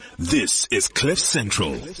This is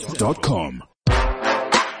CliffCentral.com.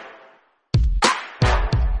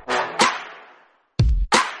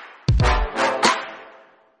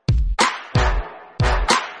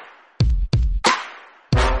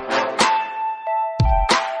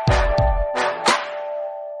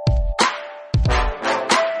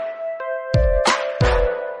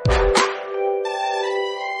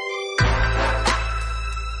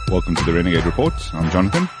 Welcome to the Renegade Report. I'm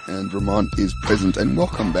Jonathan. And Ramon is present. And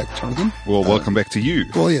welcome back, Jonathan. Well, welcome back to you.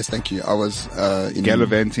 Well, yes, thank you. I was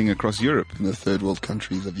gallivanting across Europe. In the third world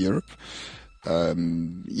countries of Europe.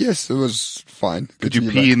 Yes, it was fine. Did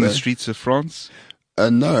you pee in the streets of France?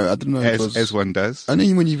 No, I didn't know. As one does. I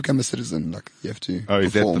know when you become a citizen, like you have to. Oh,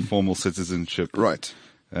 is that the formal citizenship right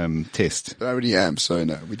test? But I already am, so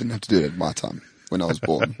no, we didn't have to do it at my time when I was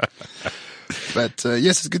born. But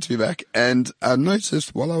yes, it's good to be back. And I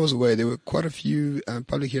noticed while I was away, there were quite a few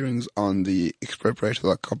public hearings on the expropriation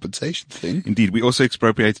of compensation thing. Indeed. We also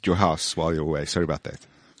expropriated your house while you were away. Sorry about that.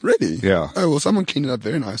 Really? Yeah. Oh, well, someone cleaned it up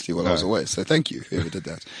very nicely while I was away. So thank you, whoever did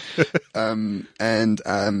that.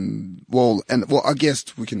 I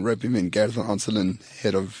guess we can rope him in. Gareth van Onselen,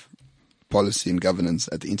 head of policy and governance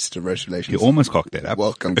at the Institute of Race Relations. You almost cocked that up.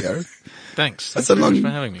 Welcome, Gareth. Thanks. Thanks very much for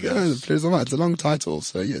having me, guys. It's a long title,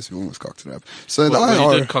 so yes, we almost cocked it up. So well, the IR...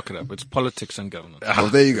 you did cock it up. It's politics and governance. Oh,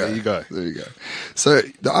 there you go. There you go. So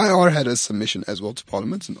the IR had a submission as well to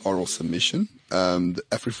Parliament, an oral submission. The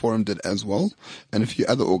AfriForum did as well, and a few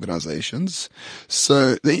other organizations.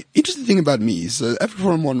 So the interesting thing about me, so the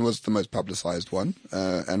AfriForum one was the most publicized one.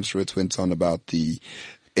 Amsterdam went on about the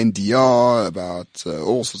NDR, about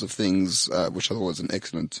all sorts of things, which I thought was an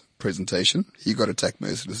excellent presentation. He got attacked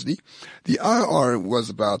mercilessly. The IR was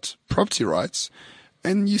about property rights,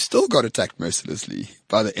 and you still got attacked mercilessly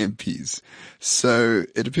by the MPs. So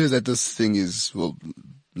it appears that this thing is, well,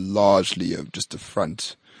 largely just a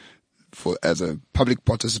front as a public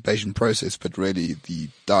participation process, but really the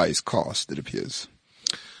die is cast, it appears.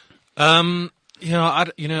 I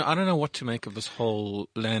don't know what to make of this whole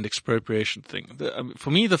land expropriation thing. For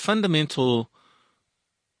me, the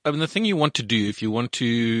thing you want to do if you want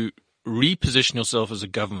to reposition yourself as a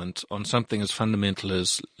government on something as fundamental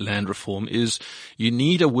as land reform is you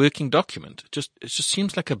need a working document. It just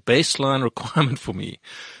seems like a baseline requirement for me.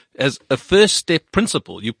 As a first step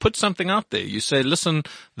principle, you put something out there. You say, listen,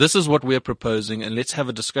 this is what we're proposing and let's have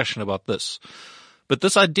a discussion about this. But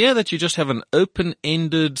this idea that you just have an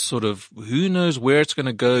open-ended sort of who knows where it's going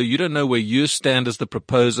to go, you don't know where you stand as the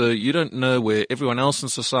proposer, you don't know where everyone else in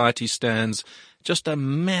society stands, just a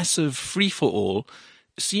massive free-for-all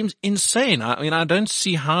seems insane. I mean, I don't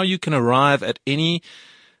see how you can arrive at any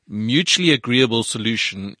mutually agreeable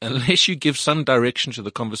solution unless you give some direction to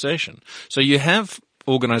the conversation. So you have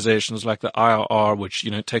organizations like the IRR, which,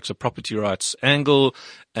 takes a property rights angle,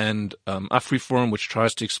 and AfriForum, which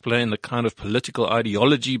tries to explain the kind of political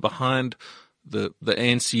ideology behind the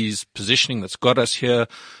ANC's positioning that's got us here,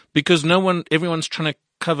 because everyone's trying to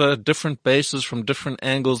cover different bases from different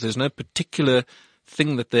angles. There's no particular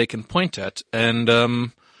thing that they can point at, and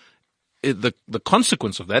the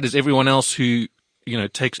consequence of that is everyone else who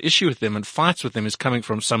takes issue with them and fights with them is coming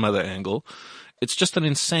from some other angle. It's just an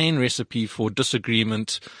insane recipe for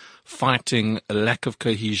disagreement, fighting, a lack of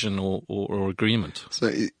cohesion or agreement. So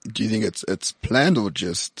do you think it's planned or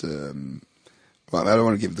just, I don't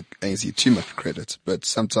want to give the ANC too much credit, but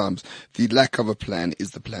sometimes the lack of a plan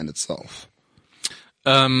is the plan itself.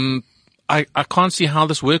 I can't see how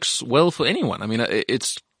this works well for anyone. I mean,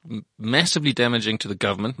 it's massively damaging to the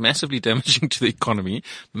government, massively damaging to the economy,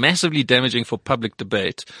 massively damaging for public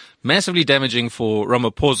debate, massively damaging for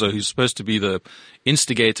Ramaphosa, who's supposed to be the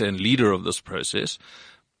instigator and leader of this process,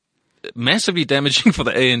 massively damaging for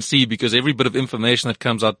the ANC because every bit of information that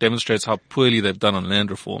comes out demonstrates how poorly they've done on land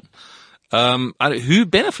reform. Who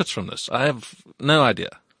benefits from this? I have no idea.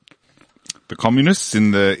 The communists in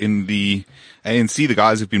the ANC, the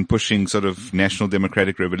guys who've been pushing sort of national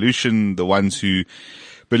democratic revolution, the ones who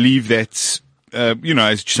believe that,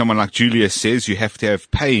 as someone like Julius says, you have to have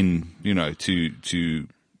pain, to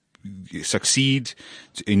succeed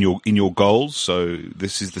in your goals. So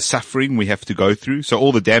this is the suffering we have to go through. So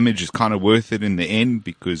all the damage is kind of worth it in the end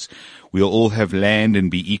because we'll all have land and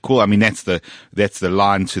be equal. I mean, that's the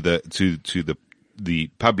line to the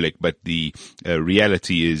public, but the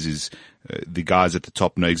reality is the guys at the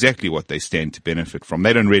top know exactly what they stand to benefit from.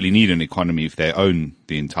 They don't really need an economy if they own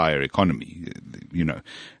the entire economy.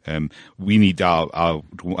 We need our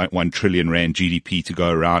 1 trillion rand GDP to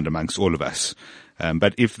go around amongst all of us.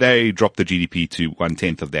 But if they drop the GDP to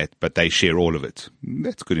 1/10 of that, but they share all of it,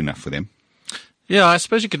 that's good enough for them. Yeah, I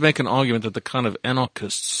suppose you could make an argument that the kind of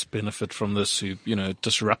anarchists benefit from this who,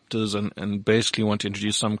 disruptors and basically want to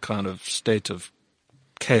introduce some kind of state of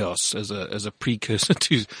chaos as a precursor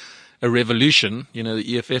to a revolution, the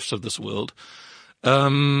EFFs of this world.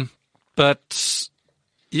 But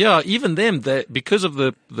yeah, even them, because of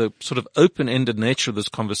the sort of open-ended nature of this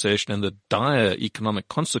conversation and the dire economic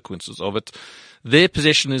consequences of it, their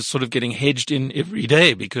position is sort of getting hedged in every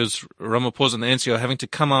day because Ramaphosa and the ANC are having to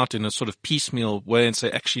come out in a sort of piecemeal way and say,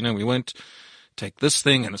 actually, no, we won't take this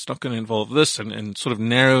thing and it's not going to involve this and sort of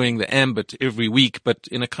narrowing the ambit every week, but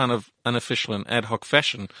in a kind of unofficial and ad hoc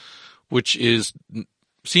fashion, which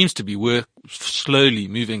seems to be slowly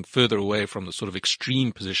moving further away from the sort of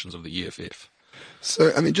extreme positions of the EFF.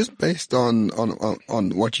 So, I mean, just based on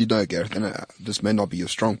what you know, Gareth, and this may not be your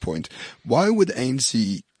strong point, why would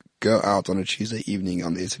ANC go out on a Tuesday evening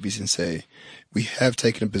on the SABC and say, we have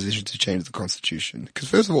taken a position to change the constitution? Because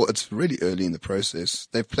first of all, it's really early in the process.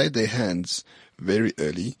 They've played their hands very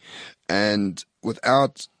early and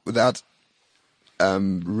without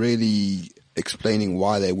really explaining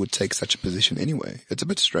why they would take such a position anyway. It's a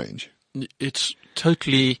bit strange. It's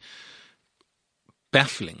totally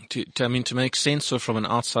baffling to make sense of from an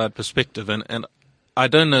outside perspective. And I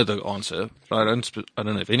don't know the answer. I don't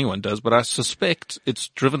know if anyone does, but I suspect it's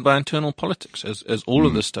driven by internal politics, as all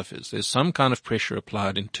of this stuff is. There's some kind of pressure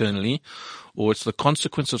applied internally, or it's the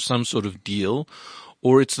consequence of some sort of deal,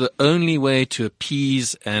 or it's the only way to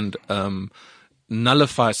appease and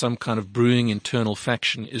nullify some kind of brewing internal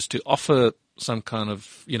faction is to offer some kind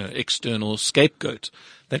of, external scapegoat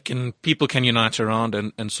that people can unite around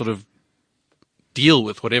and sort of deal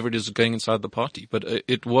with whatever it is going inside the party. But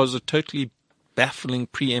it was a totally baffling,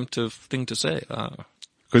 preemptive thing to say.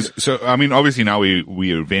 Obviously now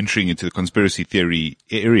we are venturing into the conspiracy theory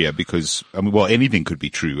area because, anything could be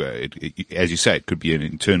true. As you say, it could be an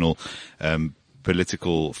internal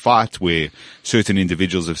political fight where certain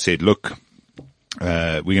individuals have said, look,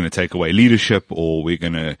 we're going to take away leadership, or we're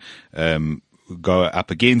going to go up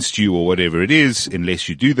against you, or whatever it is, unless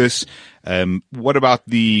you do this. What about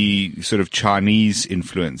the sort of Chinese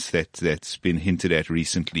influence that's been hinted at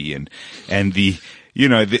recently, and the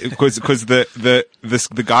because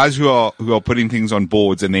the guys who are putting things on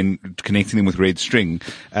boards and then connecting them with red string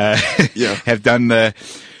have done the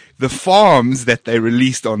farms that they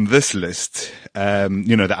released on this list, the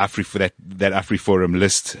AfriForum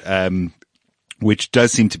list, which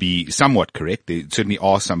does seem to be somewhat correct. There certainly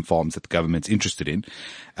are some farms that the government's interested in.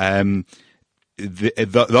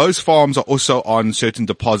 Those farms are also on certain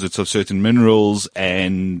deposits of certain minerals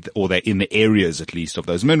or they're in the areas at least of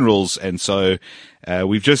those minerals. And so,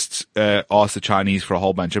 we've just, asked the Chinese for a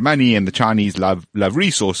whole bunch of money, and the Chinese love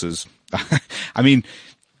resources. I mean,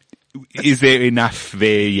 is there enough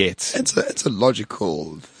there yet? It's a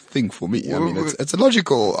logical thing for me. I mean, it's a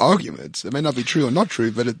logical argument. It may not be true or not true,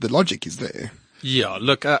 but the logic is there. Yeah,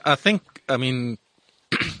 look, I think, I don't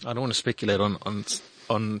want to speculate on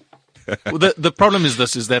the problem is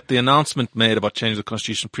that the announcement made about changing the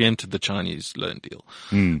constitution preempted the Chinese loan deal.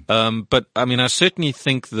 But I certainly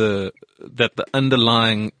think that the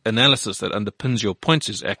underlying analysis that underpins your points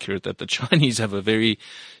is accurate, that the Chinese have a very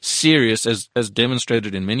serious, as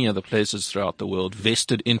demonstrated in many other places throughout the world,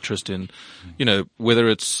 vested interest in, whether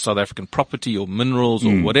it's South African property or minerals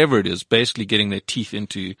or whatever it is, basically getting their teeth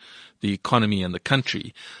into the economy and the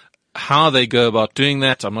country. How they go about doing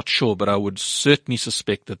that, I'm not sure, but I would certainly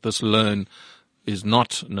suspect that this loan is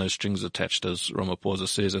not no strings attached, as Ramaphosa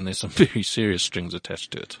says, and there's some very serious strings attached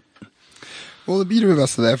to it. Well, the beauty about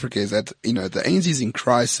South Africa is that, the ANC is in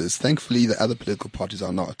crisis. Thankfully, the other political parties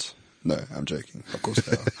are not. No, I'm joking. Of course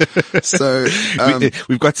they are. So,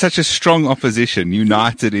 we've got such a strong opposition,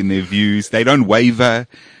 united in their views. They don't waver.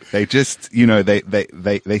 They just,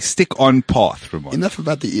 they stick on path, Ramon. Enough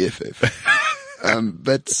about the EFF.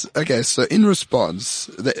 But okay, so in response,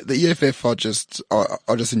 the EFF are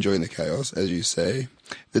just enjoying the chaos, as you say.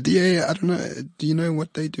 The DA, I don't know, do you know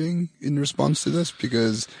what they're doing in response to this?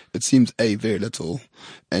 Because it seems A, very little,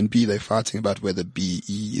 and B, they're fighting about whether BE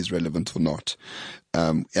is relevant or not.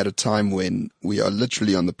 At a time when we are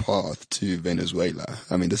literally on the path to Venezuela.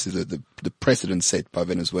 I mean, this is the precedent set by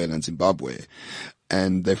Venezuela and Zimbabwe.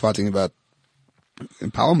 And they're fighting about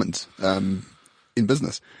empowerment, in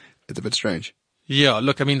business. It's a bit strange. Yeah,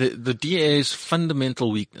 look, the DA's fundamental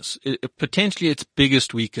weakness, potentially its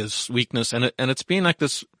biggest weakness, and it's been like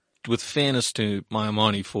this with fairness to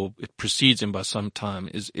Maimane, for it precedes him by some time,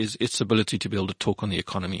 is its ability to be able to talk on the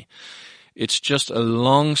economy. It's just a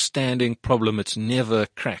long-standing problem. It's never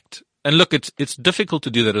cracked. And look, it's difficult to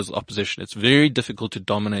do that as opposition. It's very difficult to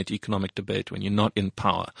dominate economic debate when you're not in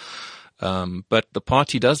power. But the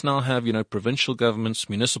party does now have, provincial governments,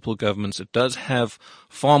 municipal governments. It does have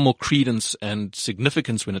far more credence and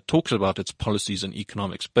significance when it talks about its policies and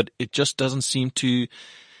economics, but it just doesn't seem to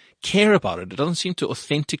care about it. It doesn't seem to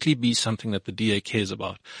authentically be something that the DA cares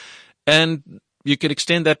about. And you could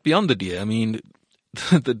extend that beyond the DA. I mean,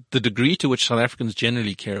 the degree to which South Africans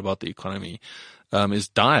generally care about the economy is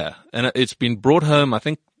dire. And it's been brought home, I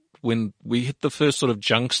think, when we hit the first sort of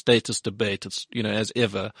junk status debate. It's, as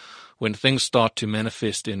ever, when things start to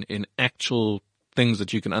manifest in actual things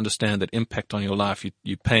that you can understand that impact on your life,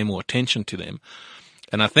 you pay more attention to them.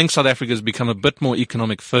 And I think South Africa has become a bit more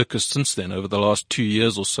economic focused since then, over the last 2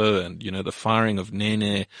 years or so. And, the firing of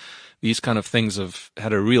Nene, these kind of things have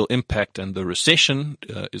had a real impact, and the recession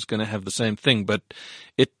is going to have the same thing. But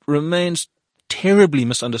it remains terribly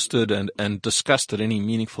misunderstood and discussed at any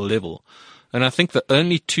meaningful level. And I think the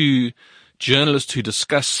only two journalists who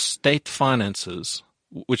discuss state finances,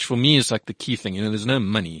 which for me is like the key thing, there's no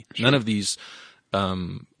money. Sure. None of these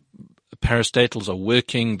parastatals are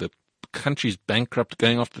working. The country's bankrupt,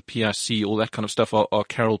 going off the PIC, all that kind of stuff are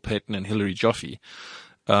Carol Payton and Hilary Joffe.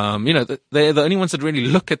 They're the only ones that really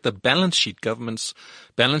look at the balance sheet, government's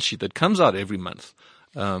balance sheet that comes out every month.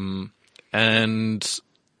 And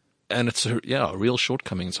it's a real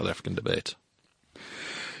shortcoming in South African debate.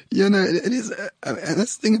 Yeah, no, it is. And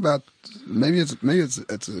that's the thing about, maybe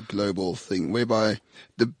it's a global thing whereby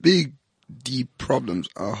the big, deep problems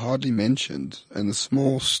are hardly mentioned, and the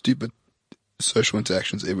small, stupid social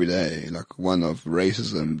interactions every day, like one of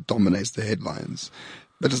racism, dominates the headlines.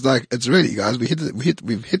 But it's like, it's really, guys, we've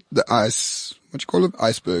hit the ice, what you call it?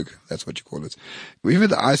 Iceberg. That's what you call it. We've hit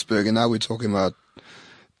the iceberg, and now we're talking about,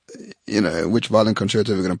 which violin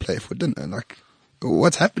concerto we're going to play for dinner. Like,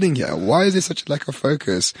 what's happening here? Why is there such a lack of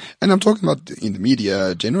focus? And I'm talking about in the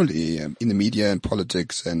media generally, in the media and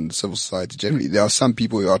politics and civil society generally. There are some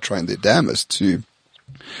people who are trying their damnedest to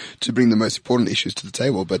bring the most important issues to the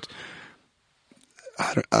table, but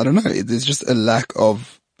I don't know. There's just a lack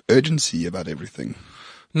of urgency about everything.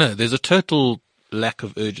 No, there's a total lack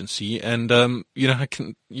of urgency, and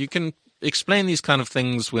you can explain these kind of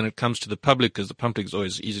things when it comes to the public, because the public is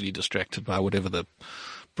always easily distracted by whatever the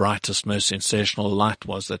brightest, most sensational light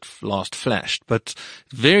was that last flashed. But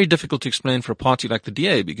very difficult to explain for a party like the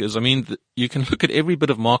DA, because, you can look at every bit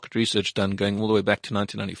of market research done going all the way back to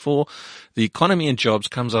 1994. The economy and jobs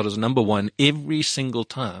comes out as number one every single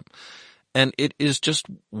time. And it is just,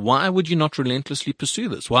 why would you not relentlessly pursue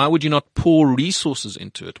this? Why would you not pour resources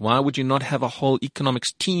into it? Why would you not have a whole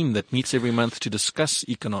economics team that meets every month to discuss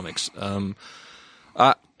economics?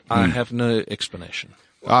 I have no explanation.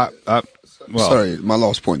 Sorry, my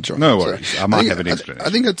last point, John. No worries. I might have an explanation. I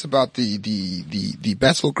think it's about the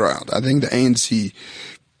battleground. I think the ANC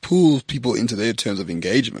pulls people into their terms of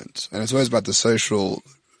engagement, and it's always about the social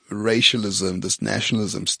racialism, this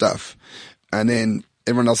nationalism stuff, and then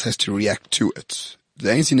everyone else has to react to it. The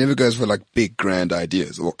ANC never goes for like big grand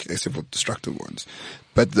ideas, or except for destructive ones,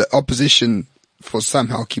 but the opposition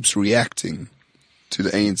somehow keeps reacting to the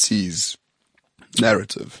ANC's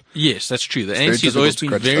narrative. Yes, that's true. The ANC has always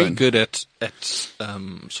been very good at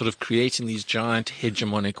sort of creating these giant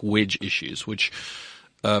hegemonic wedge issues, which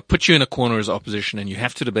put you in a corner as opposition, and you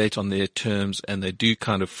have to debate on their terms, and they do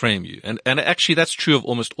kind of frame you. And actually, that's true of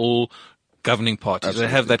almost all governing parties. Absolutely.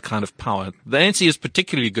 They have that kind of power. The ANC is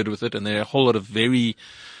particularly good with it, and there are a whole lot of very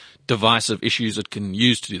divisive issues it can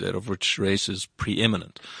use to do that, of which race is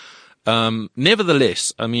preeminent.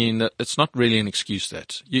 Nevertheless, it's not really an excuse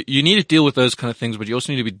that. You need to deal with those kind of things, but you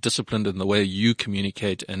also need to be disciplined in the way you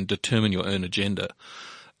communicate and determine your own agenda.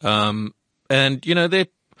 In the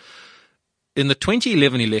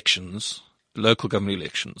 2011 elections, local government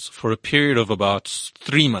elections, for a period of about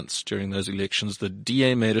 3 months during those elections, the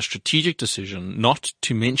DA made a strategic decision not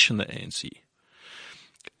to mention the ANC.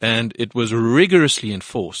 And it was rigorously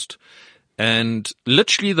enforced. And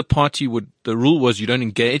literally the rule was you don't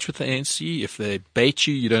engage with the ANC. If they bait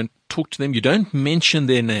you, you don't talk to them. You don't mention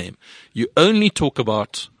their name. You only talk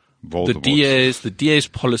about the DA's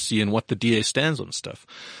policy and what the DA stands on stuff.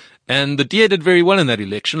 And the DA did very well in that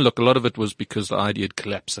election. Look, a lot of it was because the idea had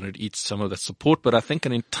collapsed and it eats some of that support. But I think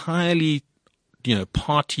an entirely,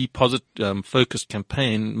 party focused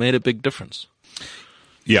campaign made a big difference.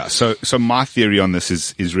 Yeah. So my theory on this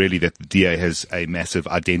is really that the DA has a massive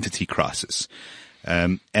identity crisis.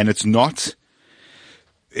 And it's not,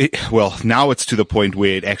 now it's to the point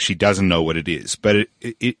where it actually doesn't know what it is. But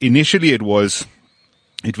initially it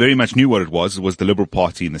very much knew what it was. It was the Liberal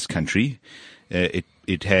Party in this country.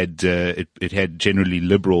 It had generally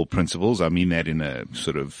liberal principles. I mean that in a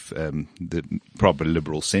sort of the proper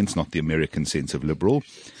liberal sense, not the American sense of liberal.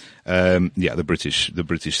 The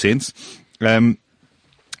British sense.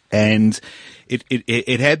 And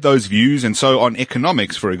it had those views, and so on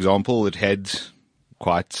economics, for example, it had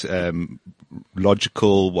quite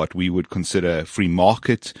logical, what we would consider free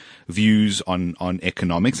market views on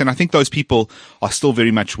economics. And I think those people are still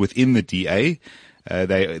very much within the DA.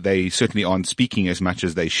 They certainly aren't speaking as much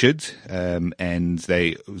as they should, and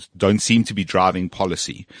they don't seem to be driving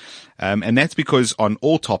policy. And that's because on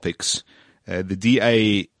all topics, the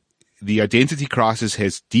DA, the identity crisis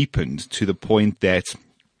has deepened to the point that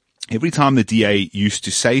every time the DA used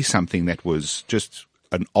to say something that was just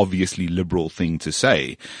an obviously liberal thing to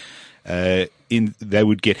say, they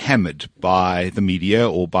would get hammered by the media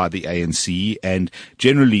or by the ANC, and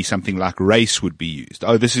generally something like race would be used.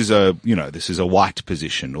 Oh, this is a white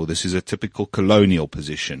position, or this is a typical colonial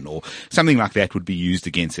position, or something like that would be used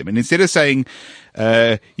against him. And instead of saying,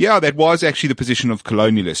 that was actually the position of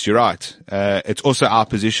colonialists, you're right. It's also our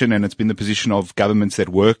position, and it's been the position of governments that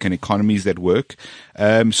work and economies that work.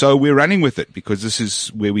 So we're running with it because this is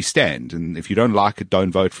where we stand. And if you don't like it,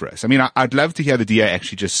 don't vote for us. I mean, I'd love to hear the DA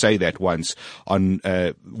actually just say that once on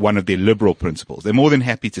one of their liberal principles. They're more than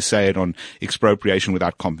happy to say it on expropriation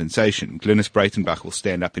without compensation. Glynis Breitenbach will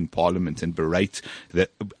stand up in Parliament and berate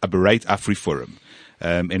AfriForum,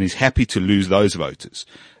 and is happy to lose those voters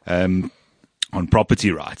on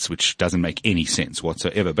property rights, which doesn't make any sense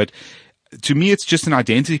whatsoever. But to me, it's just an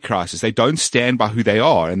identity crisis. They don't stand by who they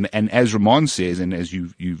are. And as Ramon says, and as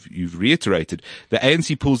you've reiterated, the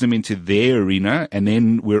ANC pulls them into their arena, and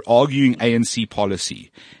then we're arguing ANC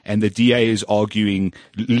policy. And the DA is arguing,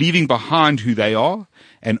 leaving behind who they are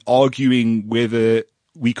and arguing whether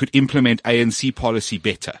we could implement ANC policy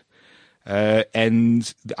better.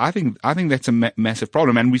 And I think that's a massive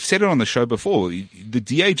problem. And we've said it on the show before. The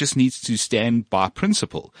DA just needs to stand by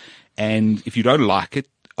principle. And if you don't like it,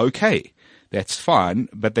 okay. That's fine,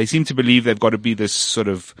 but they seem to believe they've got to be this sort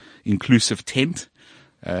of inclusive tent,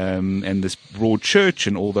 and this broad church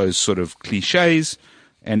and all those sort of cliches.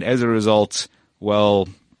 And as a result, well,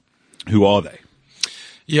 who are they?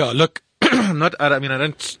 Yeah, look,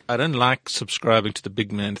 I don't like subscribing to the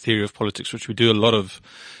big man theory of politics, which we do a lot of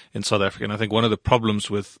in South Africa. And I think one of the problems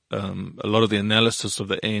with a lot of the analysis of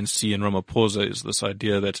the ANC and Ramaphosa is this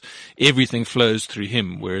idea that everything flows through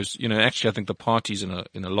him, whereas, actually I think the party's in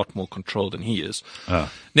a lot more control than he is.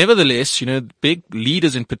 Nevertheless, big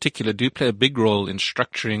leaders in particular do play a big role in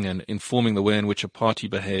structuring and informing the way in which a party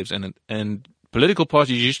behaves, and political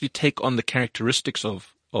parties usually take on the characteristics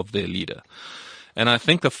of their leader. And I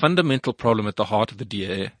think the fundamental problem at the heart of the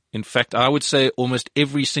DA, in fact, I would say almost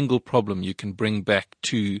every single problem you can bring back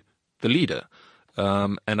to the leader.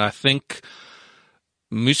 And I think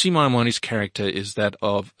Mmusi Maimoni's character is that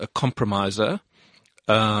of a compromiser.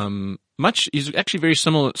 He's actually very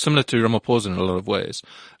similar to Ramaphosa in a lot of ways.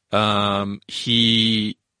 And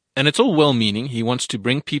it's all well-meaning. He wants to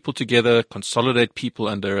bring people together, consolidate people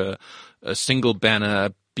under a single banner,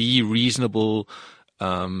 be reasonable,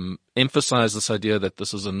 emphasize this idea that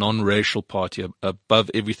this is a non-racial party above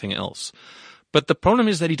everything else. But the problem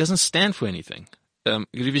is that he doesn't stand for anything. If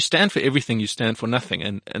you stand for everything, you stand for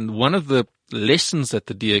nothing. And one of the lessons that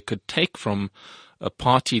the DA could take from a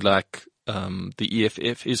party like the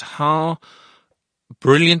EFF is how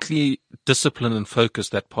brilliantly disciplined and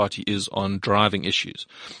focused that party is on driving issues.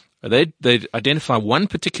 They identify one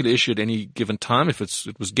particular issue at any given time. If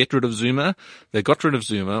it was get rid of Zuma, they got rid of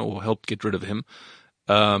Zuma or helped get rid of him.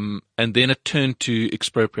 And then it turned to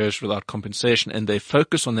expropriation without compensation, and they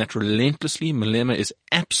focus on that relentlessly. Malema is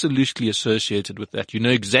absolutely associated with that. You know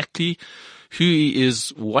exactly who he is,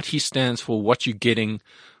 what he stands for, what you're getting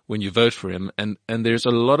when you vote for him. And there's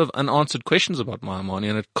a lot of unanswered questions about Maimoni,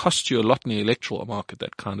 and it costs you a lot in the electoral market,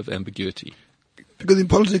 that kind of ambiguity. Because in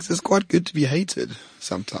politics, it's quite good to be hated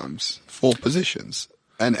sometimes for positions.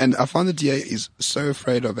 And I find the DA is so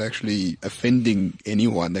afraid of actually offending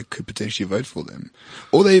anyone that could potentially vote for them.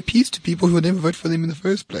 Or they appease to people who would never vote for them in the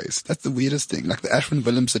first place. That's the weirdest thing. Like the Ashwin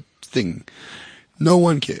Willemse thing. No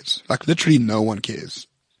one cares. Like literally no one cares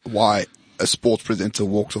why a sports presenter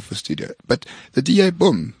walks off a studio. But the DA,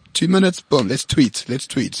 boom, 2 minutes, boom, let's tweet.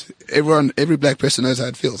 Every black person knows how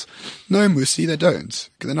it feels. No, Mmusi, they don't.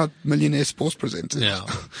 Because they're not millionaire sports presenters. Yeah.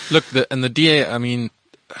 Look, the DA, I mean,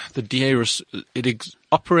 the DA,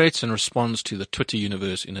 operates and responds to the Twitter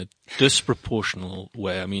universe in a disproportional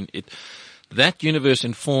way. I mean, that universe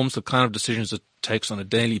informs the kind of decisions it takes on a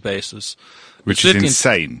daily basis. Which is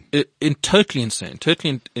insane. Totally insane.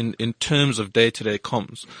 Totally in terms of day-to-day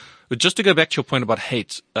comms. But just to go back to your point about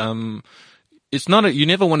hate, it's not you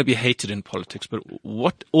never want to be hated in politics, but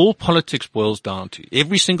what all politics boils down to,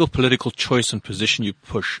 every single political choice and position you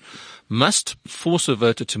push must force a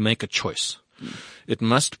voter to make a choice. It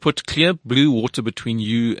must put clear blue water between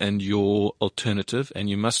you and your alternative, and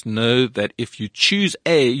you must know that if you choose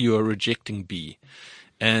A, you are rejecting B.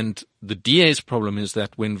 And the DA's problem is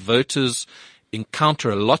that when voters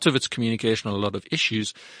encounter a lot of its communication on a lot of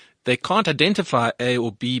issues, they can't identify A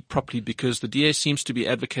or B properly because the DA seems to be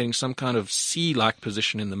advocating some kind of C-like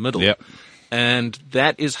position in the middle. Yep. And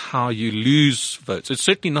that is how you lose votes. It's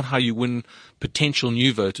certainly not how you win potential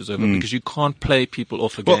new voters over because you can't play people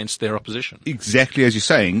off against their opposition. Exactly as you're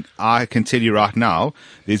saying, I can tell you right now,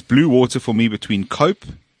 there's blue water for me between COPE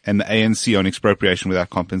and the ANC on expropriation without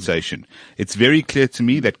compensation. It's very clear to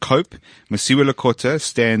me that COPE, Masiwa Lekota,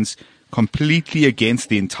 stands completely against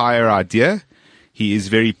the entire idea. He is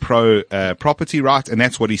very pro property right, and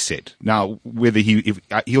that's what he said. Now, whether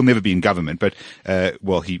he'll never be in government, but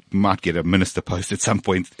he might get a minister post at some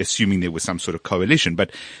point, assuming there was some sort of coalition.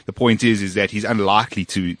 But the point is that he's unlikely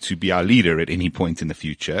to be our leader at any point in the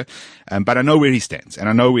future. But I know where he stands, and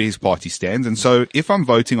I know where his party stands, and so if I'm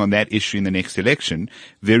voting on that issue in the next election,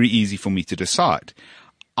 very easy for me to decide.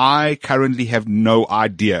 I currently have no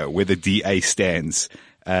idea where the DA stands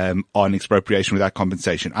on expropriation without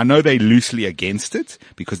compensation. I know they're loosely against it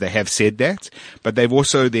because they have said that, but they've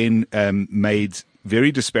also then made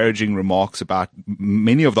very disparaging remarks about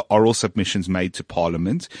many of the oral submissions made to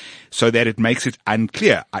Parliament, so that it makes it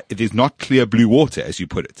unclear. It is not clear blue water, as you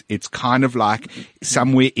put it. It's kind of like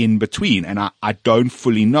somewhere in between, and I don't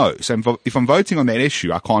fully know. So if I'm voting on that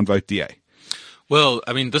issue, I can't vote DA. Well,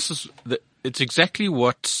 I mean, it's exactly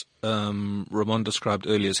what Ramon described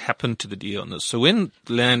earlier has happened to the DA on this. So when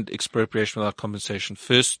land expropriation without compensation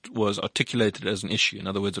first was articulated as an issue, in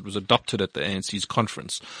other words, it was adopted at the ANC's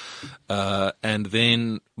conference, and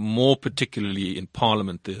then more particularly in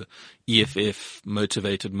Parliament, the EFF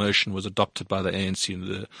motivated motion was adopted by the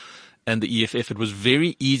ANC and the EFF. It was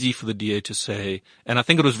very easy for the DA to say, and I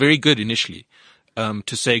think it was very good initially,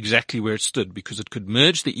 to say exactly where it stood, because it could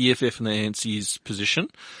merge the EFF and the ANC's position,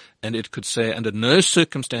 and it could say under no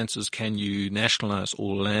circumstances can you nationalize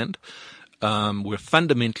all land. We're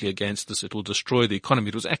fundamentally against this. It will destroy the economy.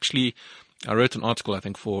 It was actually, I wrote an article, I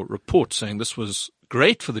think, for Report saying this was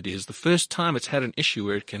great for the DA. It's the first time it's had an issue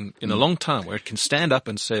where it can, in a long time, where it can stand up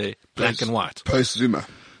and say black and white. Post-Zuma.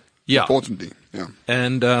 Yeah. Importantly. Yeah.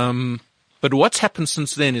 And, but what's happened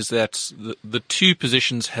since then is that the two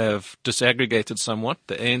positions have disaggregated somewhat.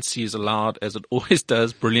 The ANC is allowed, as it always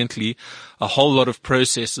does brilliantly, a whole lot of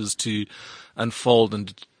processes to unfold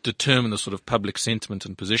and determine the sort of public sentiment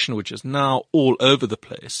and position, which is now all over the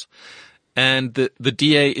place. And the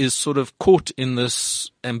DA is sort of caught in this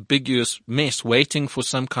ambiguous mess, waiting for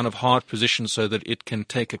some kind of hard position so that it can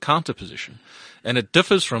take a counter position. And it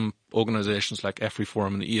differs from organizations like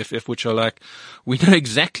AfriForum and the EFF, which are like, we know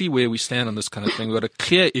exactly where we stand on this kind of thing. We've got a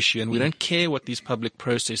clear issue and we don't care what these public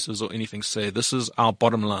processes or anything say. This is our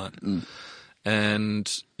bottom line.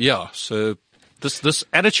 And yeah, so this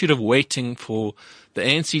attitude of waiting for the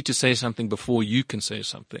ANC to say something before you can say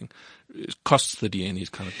something costs the DA in these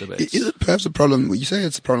kind of debates. Is it perhaps a problem, when you say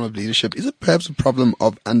it's a problem of leadership, is it perhaps a problem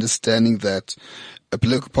of understanding that a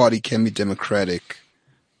political party can be democratic?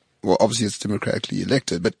 Well, obviously it's democratically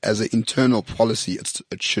elected, but as an internal policy,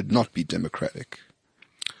 it should not be democratic.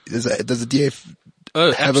 Does the DA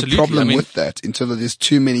have a problem with that until there's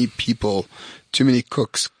too many people, too many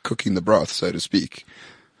cooks cooking the broth, so to speak?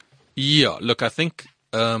 Yeah, look, I think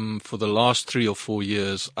for the last 3 or 4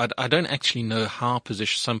 years, I don't actually know how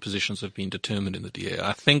some positions have been determined in the DA.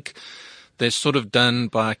 I think they're sort of done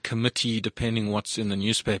by committee, depending what's in the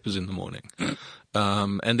newspapers in the morning.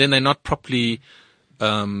 And then they're not properly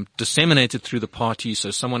disseminated through the party, so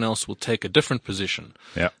someone else will take a different position.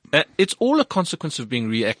 Yeah. It's all a consequence of being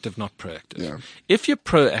reactive, not proactive. Yeah. If you're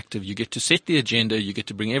proactive, you get to set the agenda, you get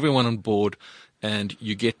to bring everyone on board, and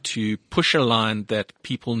you get to push a line that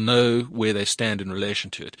people know where they stand in relation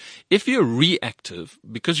to it. If you're reactive,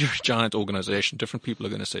 because you're a giant organization, different people are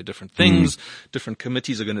going to say different things, different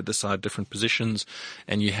committees are going to decide different positions,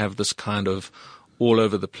 and you have this kind of all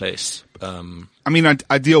over the place. I mean,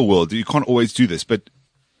 ideal world, you can't always do this, but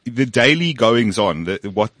the daily goings on,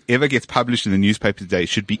 whatever gets published in the newspaper today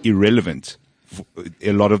should be irrelevant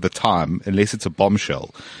a lot of the time, unless it's a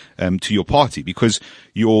bombshell, to your party, because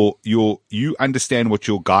you understand what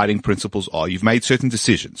your guiding principles are. You've made certain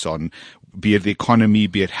decisions on, be it the economy,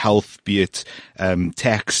 be it health, be it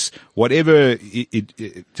tax, whatever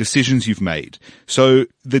decisions you've made. So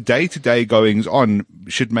the day-to-day goings on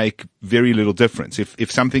should make very little difference.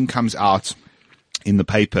 If something comes out in the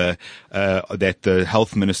paper that the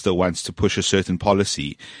health minister wants to push a certain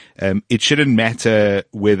policy, it shouldn't matter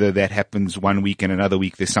whether that happens one week and another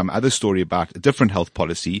week there's some other story about a different health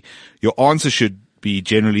policy. Your answer should be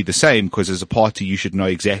generally the same, because as a party you should know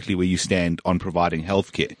exactly where you stand on providing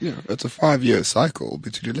healthcare. Yeah, it's a 5-year cycle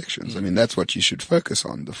between elections. I mean, that's what you should focus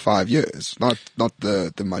on, the 5 years, not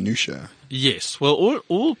the minutiae. Yes. Well,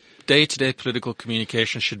 all day-to-day political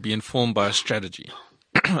communication should be informed by a strategy,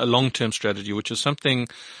 a long-term strategy, which is something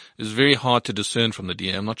is very hard to discern from the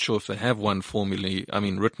DA. I'm not sure if they have one formally,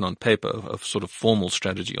 written on paper of sort of formal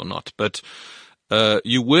strategy or not, but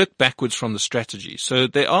you work backwards from the strategy. So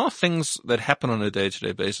there are things that happen on a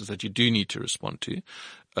day-to-day basis that you do need to respond to,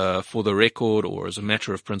 for the record or as a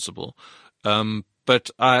matter of principle. But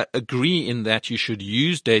I agree in that you should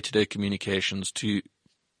use day-to-day communications to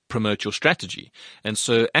promote your strategy. And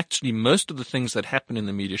so actually most of the things that happen in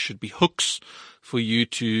the media should be hooks for you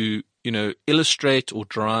to, illustrate or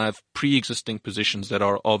drive pre-existing positions that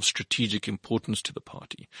are of strategic importance to the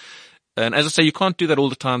party. And as I say, you can't do that all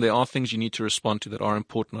the time. There are things you need to respond to that are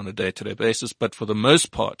important on a day-to-day basis. But for the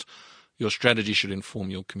most part, your strategy should inform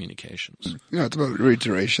your communications. Yeah, it's about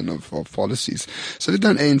reiteration of policies. So they've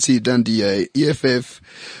done ANC, done DA, EFF.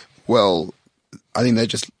 Well, I think they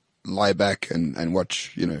just lie back and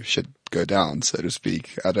watch, shit go down, so to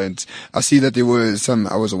speak. I see that there were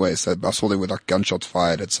I was away, so I saw there were like gunshots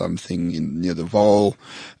fired at something near the Vol,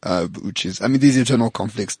 which is, these internal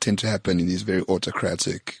conflicts tend to happen in these very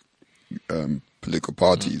autocratic political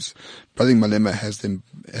parties. But I think Malema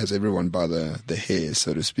has everyone by the hair,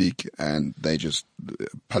 so to speak, and they just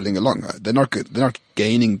puddling along. They're not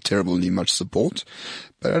gaining terribly much support,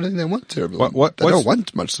 but I don't think they want they don't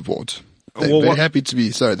want much support. They're very happy to be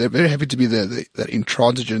that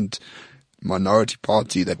intransigent minority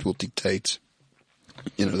party that will dictate,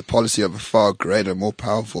 the policy of a far greater, more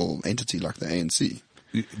powerful entity like the ANC.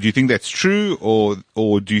 Do you think that's true, or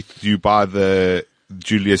do you buy the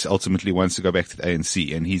Julius ultimately wants to go back to the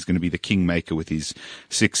ANC and he's going to be the kingmaker with his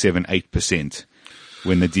 6, 7, 8%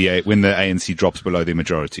 when the ANC drops below their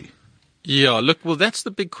majority? Yeah, look, well, that's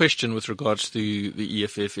the big question with regards to the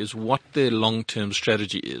EFF, is what their long-term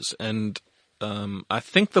strategy is. And I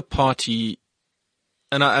think the party,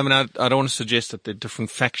 and I don't want to suggest that they're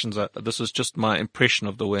different factions. This is just my impression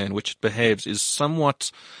of the way in which it behaves, is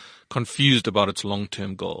somewhat confused about its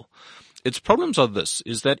long-term goal. Its problems are this,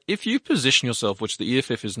 is that if you position yourself, which the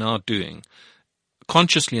EFF is now doing,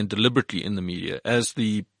 consciously and deliberately in the media, as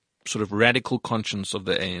the sort of radical conscience of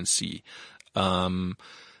the ANC,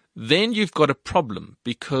 then you've got a problem,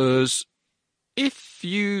 because if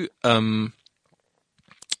the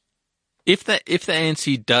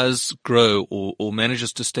ANC does grow or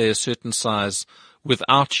manages to stay a certain size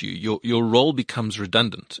without you, your role becomes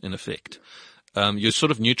redundant in effect. You're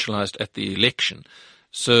sort of neutralized at the election.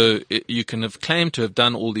 So you can have claimed to have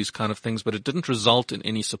done all these kind of things, but it didn't result in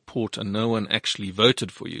any support and no one actually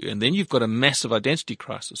voted for you. And then you've got a massive identity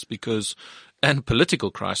crisis and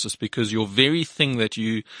political crisis, because your very thing that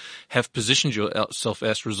you have positioned yourself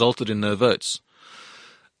as resulted in no votes.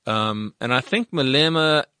 And I think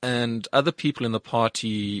Malema and other people in the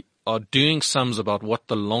party are doing sums about what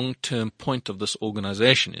the long-term point of this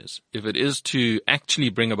organization is. If it is to actually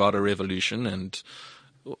bring about a revolution and,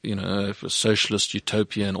 a socialist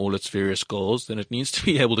utopia and all its various goals, then it needs to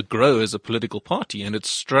be able to grow as a political party, and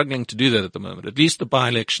it's struggling to do that at the moment. At least the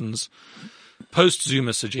by-elections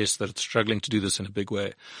post-Zuma suggest that it's struggling to do this in a big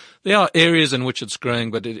way. There are areas in which it's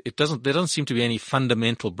growing, but there doesn't seem to be any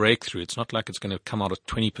fundamental breakthrough. It's not like it's going to come out at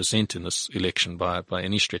 20% in this election by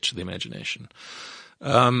any stretch of the imagination.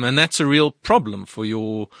 And that's a real problem for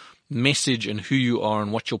your message and who you are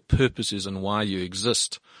and what your purpose is and why you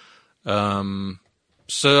exist.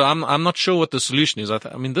 So I'm not sure what the solution is.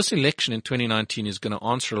 This election in 2019 is going to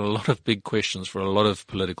answer a lot of big questions for a lot of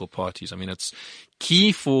political parties. It's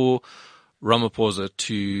key for Ramaphosa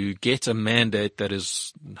to get a mandate that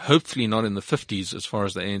is hopefully not in the 50s as far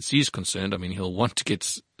as the ANC is concerned. He'll want to get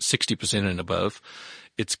 60% and above.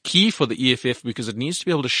 It's key for the EFF because it needs to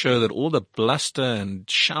be able to show that all the bluster and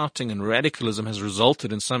shouting and radicalism has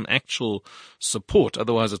resulted in some actual support.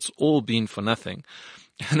 Otherwise, it's all been for nothing.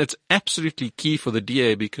 And it's absolutely key for the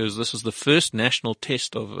DA because this is the first national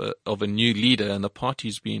test of a new leader, and the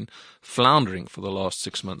party's been floundering for the last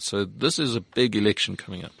 6 months. So this is a big election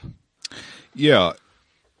coming up. Yeah.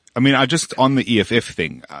 I just, on the EFF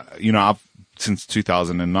thing, since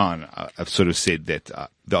 2009, I've sort of said that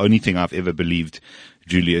the only thing I've ever believed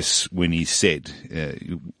Julius when he said,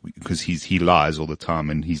 because he lies all the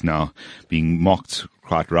time and he's now being mocked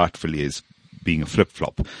quite rightfully as being a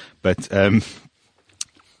flip-flop. But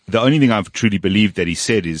the only thing I've truly believed that he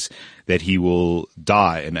said is that he will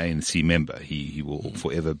die an ANC member. He will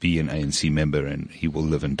forever be an ANC member, and he will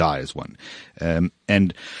live and die as one.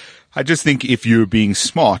 And I just think if you're being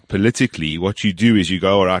smart politically, what you do is you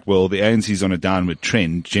go, all right, well, the ANC's on a downward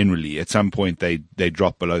trend generally. At some point they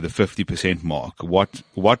drop below the 50% mark.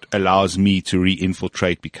 What allows me to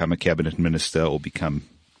re-infiltrate, become a cabinet minister, or become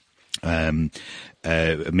a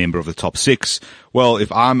member of the top 6? Well, if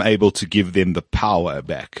I'm able to give them the power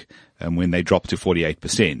back, when they drop to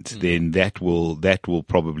 48%, then that will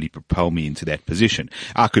probably propel me into that position.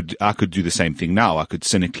 I could do the same thing now. I could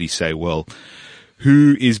cynically say, well,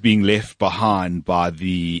 who is being left behind by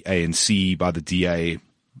the ANC, by the DA?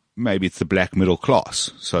 Maybe it's the black middle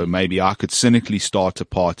class. So maybe I could cynically start a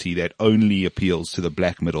party that only appeals to the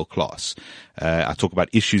black middle class. I talk about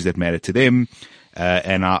issues that matter to them,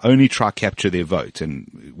 and I only try capture their vote.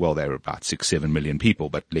 And well, they're about 6-7 million people,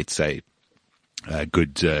 but let's say a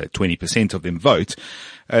good 20% of them vote.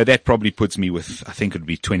 That probably puts me with, I think it would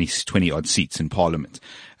be 20 odd seats in parliament.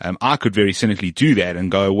 I could very cynically do that and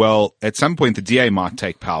go, well, at some point the DA might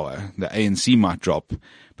take power, the ANC might drop,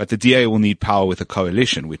 but the DA will need power with a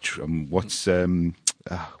coalition, which, what's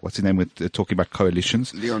his name with talking about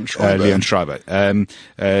coalitions? Leon Schreiber. Leon Schreiber.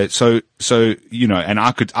 So, you know, and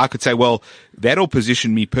I could say, well, that'll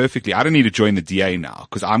position me perfectly. I don't need to join the DA now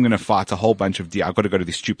because I'm going to fight a whole bunch of DA. I've got to go to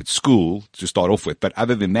this stupid school to start off with. But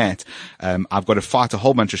other than that, I've got to fight a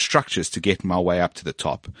whole bunch of structures to get my way up to the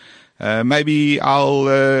top. Maybe I'll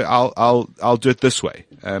do it this way.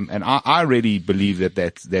 And I really believe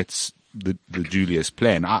that's the Julius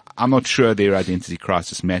plan. I'm not sure their identity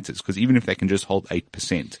crisis matters because even if they can just hold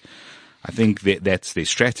 8%, I think that's their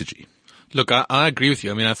strategy. Look, I agree with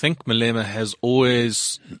you. I mean, I think Malema has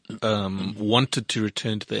always wanted to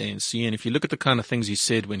return to the ANC. And if you look at the kind of things he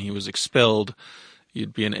said when he was expelled,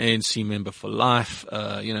 you'd be an ANC member for life.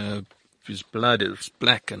 You know, his blood is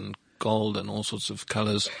black and gold and all sorts of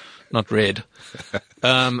colors, not red.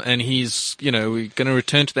 And he's, you know, we're going to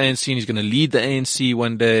return to the ANC and he's going to lead the ANC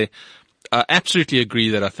one day. I absolutely agree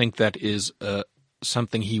that I think that is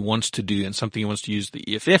something he wants to do and something he wants to use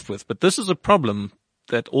the EFF with. But this is a problem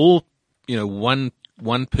that all, you know, one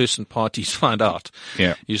person parties find out.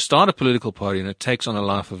 Yeah. You start a political party and it takes on a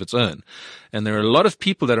life of its own. And there are a lot of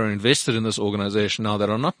people that are invested in this organization now that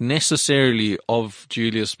are not necessarily of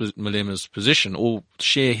Julius Malema's position or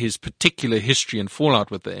share his particular history and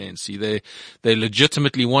fallout with the ANC. They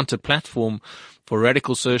legitimately want a platform for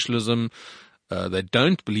radical socialism. They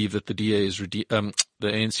don't believe that the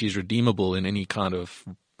ANC is redeemable in any kind of,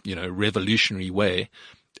 you know, revolutionary way,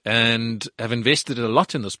 and have invested a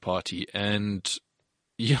lot in this party. And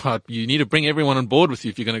yeah, you need to bring everyone on board with you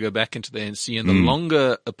if you're going to go back into the ANC. And the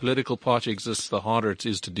longer a political party exists, the harder it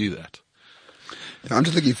is to do that. Yeah, I'm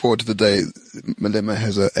just looking forward to the day Malema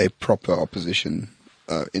has a proper opposition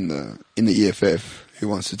in the EFF who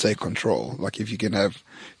wants to take control. Like if you can have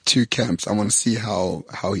two camps, I want to see how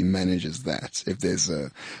he manages that. If there's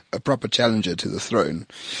a proper challenger to the throne,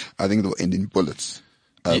 I think they'll end in bullets.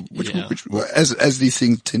 Which as these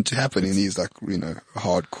things tend to happen in these, like, you know,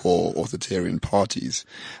 hardcore authoritarian parties,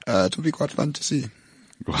 it will be quite fun to see.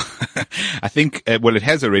 I think, it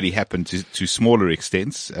has already happened to smaller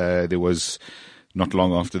extents. There was, not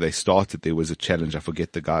long after they started, there was a challenge. I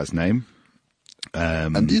forget the guy's name.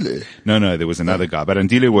 Andile? No, there was another guy. But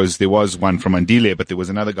there was one from Andile, but there was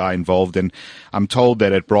another guy involved. And I'm told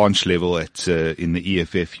that at branch level in the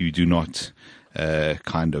EFF, you do not,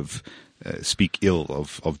 speak ill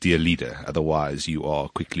of dear leader. Otherwise you are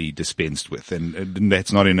quickly dispensed with. And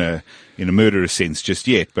that's not in a murderous sense just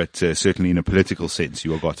yet, but certainly in a political sense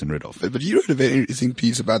you are gotten rid of. But you wrote a very interesting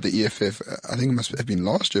piece about the EFF, I think it must have been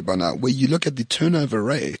last year by now, where you look at the turnover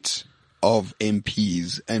rate of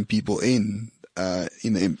MPs and people in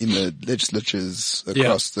the legislatures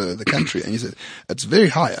across the country, and you said it's very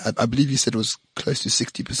high. I believe you said it was close to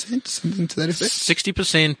 60%, something to that effect.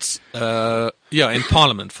 60%, in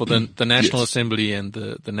Parliament for the National Assembly and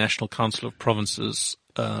the National Council of Provinces.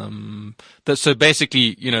 So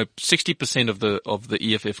basically, 60% of the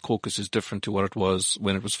EFF caucus is different to what it was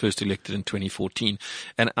when it was first elected in 2014.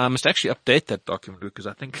 And I must actually update that document because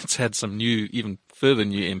I think it's had some even further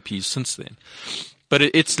new MPs since then. But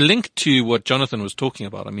it's linked to what Jonathan was talking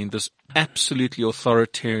about. I mean, this absolutely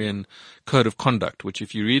authoritarian code of conduct, which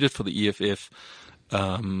if you read it for the EFF,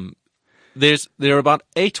 there are about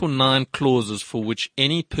 8 or 9 clauses for which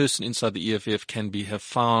any person inside the EFF have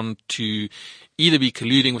found to either be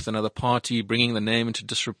colluding with another party, bringing the name into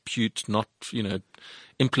disrepute, not,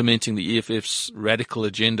 implementing the EFF's radical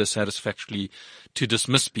agenda satisfactorily, to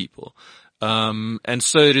dismiss people. And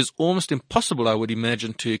so it is almost impossible, I would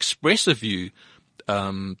imagine, to express a view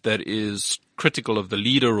that is critical of the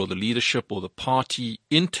leader or the leadership or the party,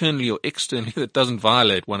 internally or externally, that doesn't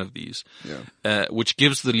violate one of these, which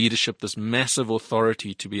gives the leadership this massive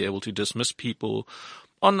authority to be able to dismiss people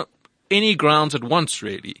on any grounds at once,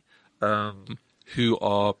 really, who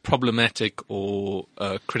are problematic or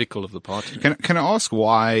critical of the party. Can I ask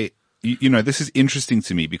why? This is interesting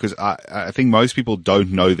to me because I think most people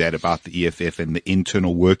don't know that about the EFF and the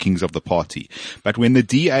internal workings of the party. But when the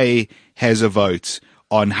DA has a vote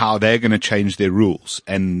on how they're going to change their rules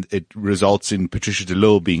and it results in Patricia de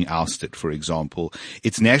Lille being ousted, for example,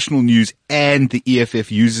 it's national news and the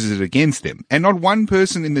EFF uses it against them. And not one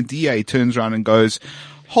person in the DA turns around and goes,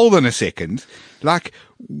 hold on a second. Like,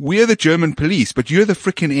 we're the German police, but you're the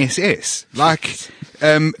frickin' SS. Like,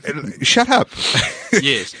 shut up.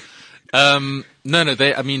 Yes. No,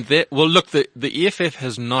 well, look, the EFF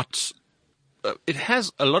has not, it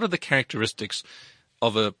has a lot of the characteristics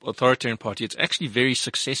of an authoritarian party. It's actually very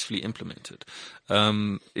successfully implemented.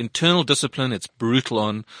 Internal discipline, it's brutal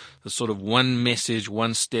on the sort of one message,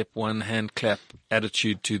 one step, one hand clap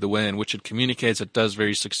attitude to the way in which it communicates. It does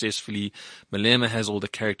very successfully. Malema has all the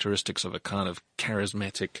characteristics of a kind of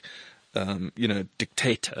charismatic,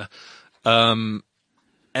 dictator.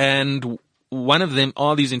 And one of them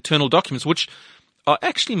are these internal documents, which are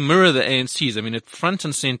actually mirror the ANC's. I mean, at front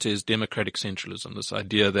and center is democratic centralism, this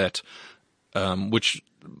idea that, which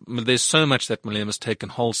there's so much that Malema's taken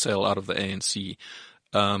wholesale out of the ANC.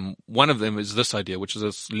 One of them is this idea, which is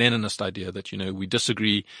this Leninist idea that, we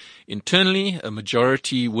disagree internally, a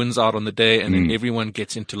majority wins out on the day, and then everyone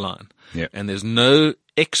gets into line. Yeah. And there's no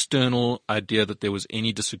external idea that there was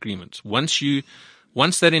any disagreement. Once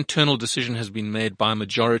that internal decision has been made by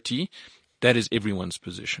majority, that is everyone's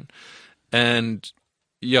position. And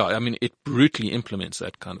it brutally implements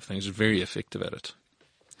that kind of thing. It's very effective at it.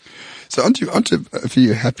 So onto a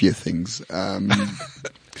few happier things. The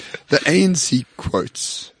ANC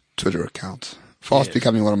Quotes Twitter account, fast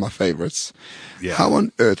becoming one of my favorites. Yeah. How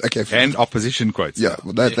on earth? Okay. And opposition quotes. Yeah,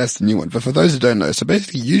 well, that's the new one. But for those who don't know, so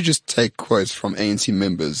basically you just take quotes from ANC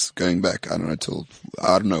members going back, I don't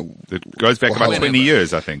know. It goes back about 20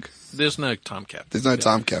 years, I think. There's no time cap. There's no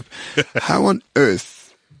time cap. How on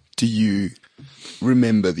earth do you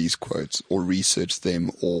remember these quotes or research them?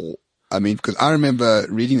 Because I remember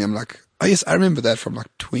reading them like, oh yes, I remember that from like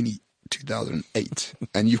 2008.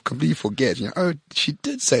 And you completely forget, she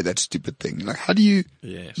did say that stupid thing. Like, how do you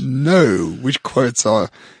know which quotes are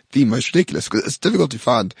the most ridiculous? Because it's difficult to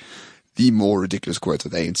find the more ridiculous quotes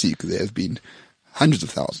of the ANC because there have been hundreds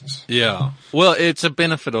of thousands. Yeah. Well, it's a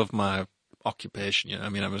benefit of my occupation.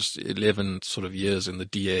 I was 11 sort of years in the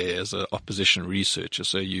DA as an opposition researcher.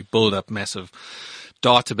 So you build up massive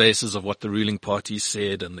databases of what the ruling party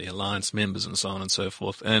said and the alliance members and so on and so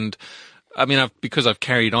forth. And because I've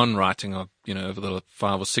carried on writing, over the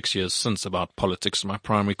 5 or 6 years since about politics, my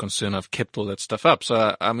primary concern, I've kept all that stuff up.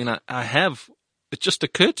 So, I have, it just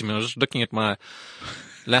occurred to me, I was just looking at my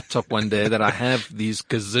laptop one day that I have these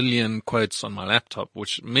gazillion quotes on my laptop,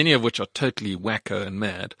 many of which are totally wacko and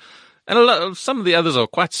mad. And some of the others are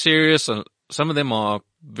quite serious, and some of them are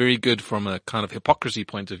very good from a kind of hypocrisy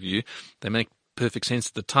point of view. They make perfect sense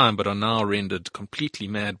at the time, but are now rendered completely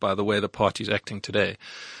mad by the way the party's acting today.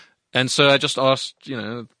 And so I just asked,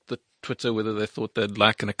 the Twitter whether they thought they'd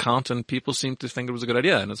like an account, and people seem to think it was a good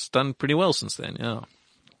idea, and it's done pretty well since then, yeah.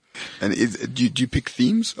 And do you pick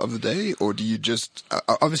themes of the day, or do you just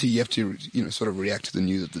obviously you have to sort of react to the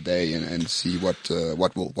news of the day and see what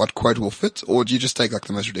quote will fit, or do you just take like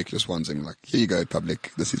the most ridiculous ones and like, here you go,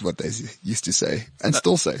 public, this is what they used to say and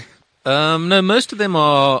still say? No, most of them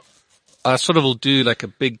are. I sort of will do like a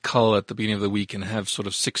big cull at the beginning of the week and have sort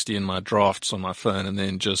of 60 in my drafts on my phone, and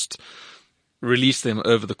then just release them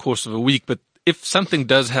over the course of a week. But if something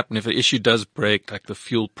does happen, if an issue does break, like the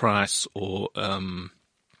fuel price or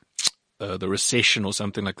the recession or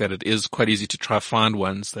something like that, it is quite easy to try find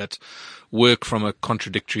ones that work from a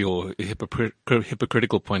contradictory or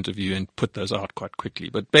hypocritical point of view and put those out quite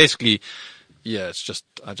quickly. But basically, it's just,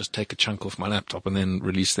 I just take a chunk off my laptop and then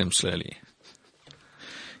release them slowly.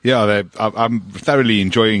 Yeah, I'm thoroughly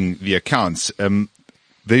enjoying the accounts. The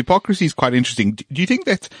hypocrisy is quite interesting. Do you think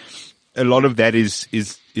that a lot of that is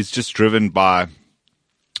just driven by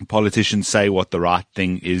politicians say what the right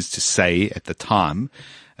thing is to say at the time,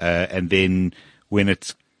 and then when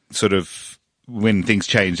it's sort of, when things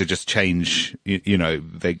change, they just change,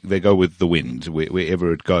 they go with the wind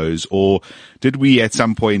wherever it goes? Or did we at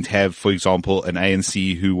some point have, for example, an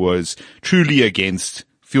ANC who was truly against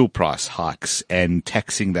fuel price hikes and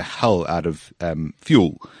taxing the hell out of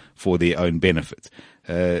fuel for their own benefit?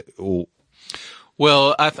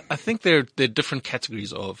 Well, I think there are different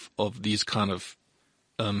categories of these kind of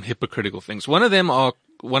hypocritical things. One of them are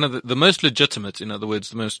one of the most legitimate, in other words,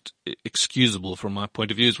 the most excusable from my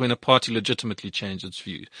point of view, is when a party legitimately changes its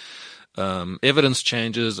view. Evidence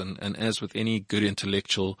changes, and as with any good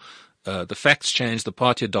intellectual, the facts change, the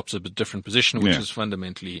party adopts a different position, which is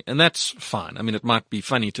fundamentally, and that's fine. I mean, it might be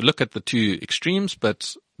funny to look at the two extremes,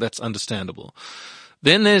 but that's understandable.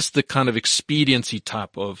 Then there's the kind of expediency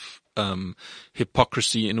type of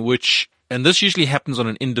hypocrisy in which, and this usually happens on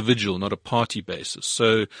an individual, not a party basis.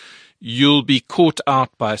 So you'll be caught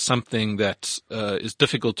out by something that is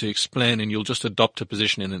difficult to explain, and you'll just adopt a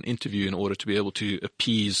position in an interview in order to be able to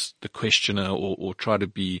appease the questioner or try to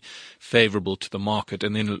be favorable to the market.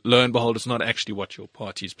 And then lo and behold, it's not actually what your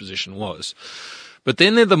party's position was. But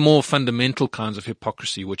then there are the more fundamental kinds of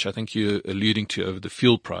hypocrisy, which I think you're alluding to over the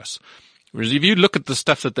fuel price. Whereas if you look at the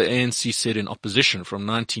stuff that the ANC said in opposition from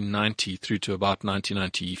 1990 through to about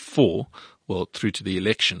 1994, well, through to the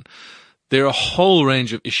election, there are a whole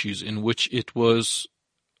range of issues in which it was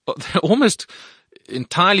almost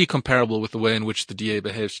entirely comparable with the way in which the DA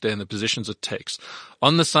behaves today and the positions it takes.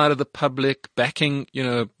 On the side of the public, backing,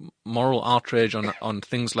 moral outrage on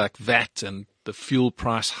things like VAT and the fuel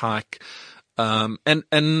price hike,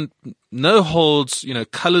 and no holds,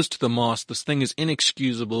 colors to the mast. This thing is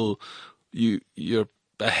inexcusable. You're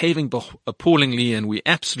behaving appallingly, and we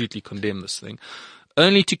absolutely condemn this thing,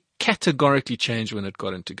 only to categorically change when it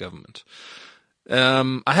got into government.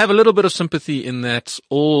 I have a little bit of sympathy in that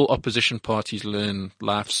all opposition parties learn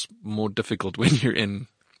life's more difficult when you're in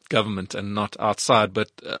government and not outside, but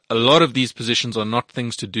a lot of these positions are not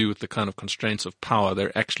things to do with the kind of constraints of power.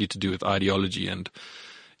 They're actually to do with ideology, and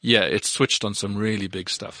it's switched on some really big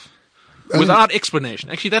stuff without explanation.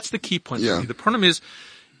 Actually, that's the key point. Yeah. The problem is,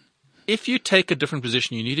 if you take a different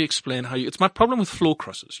position, you need to explain how it's my problem with floor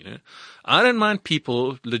crosses, I don't mind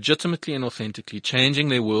people legitimately and authentically changing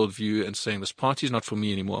their worldview and saying this party is not for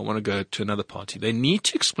me anymore. I want to go to another party. They need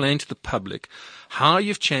to explain to the public how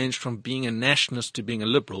you've changed from being a nationalist to being a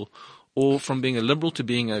liberal, or from being a liberal to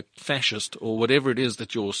being a fascist, or whatever it is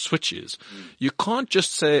that your switch is. You can't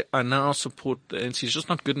just say, I now support the ANC. It's just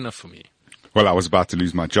not good enough for me. Well, I was about to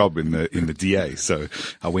lose my job in the DA, so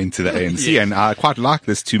I went to the ANC, and I quite like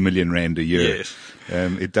this 2 million rand a year. Yes.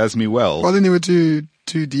 It does me well. Well, then there were two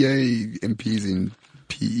DA MPs in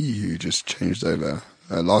PE who just changed over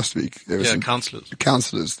last week. There were some councillors.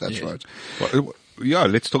 Councillors, that's right. Well,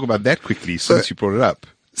 let's talk about that quickly since you brought it up.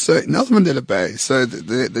 So Nelson Mandela Bay. So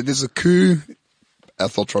there's a coup.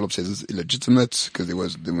 Ethel Trollop says it's illegitimate because there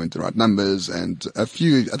weren't the right numbers, and a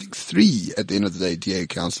few, I think 3 at the end of the day, DA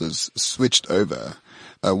councillors switched over.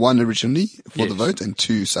 1 originally for the vote and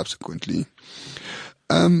 2 subsequently.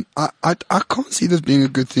 I can't see this being a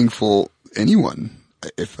good thing for anyone,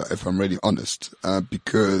 if I'm really honest,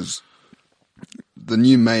 because the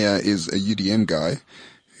new mayor is a UDM guy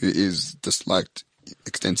who is disliked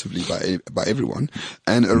extensively by everyone,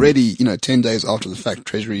 and already 10 days after the fact,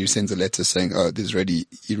 Treasury sends a letter saying, there's already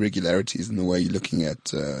irregularities in the way you're looking at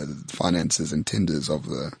finances and tenders of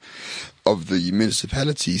the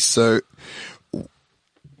municipality. So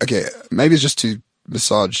okay, maybe it's just to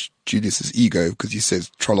massage Julius's ego, because he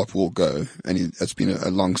says Trollop will go, and it's been a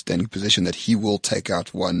long-standing position that he will take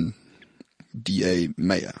out one DA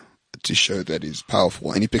mayor to show that he's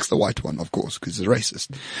powerful, and he picks the white one, of course, because he's a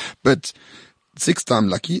racist. But 6-time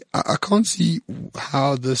lucky, I can't see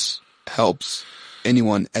how this helps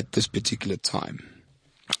anyone at this particular time.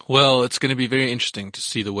 Well, it's going to be very interesting to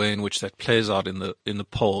see the way in which that plays out in the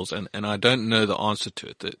polls, and I don't know the answer to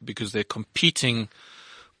it, because they're competing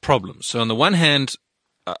problems. So on the one hand,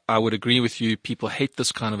 I would agree with you, people hate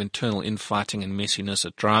this kind of internal infighting and messiness.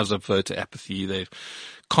 It drives up voter apathy. They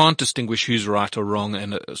can't distinguish who's right or wrong,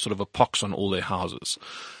 and sort of a pox on all their houses.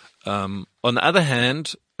 On the other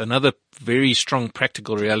hand, another very strong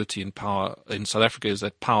practical reality in power in South Africa is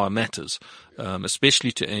that power matters,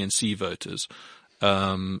 especially to ANC voters.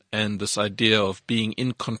 And this idea of being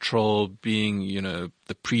in control, being,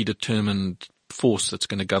 the predetermined force that's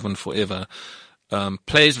going to govern forever,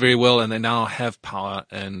 plays very well, and they now have power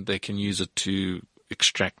and they can use it to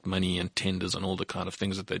extract money and tenders and all the kind of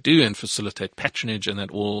things that they do and facilitate patronage, and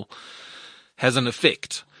that all has an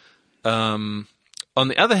effect. On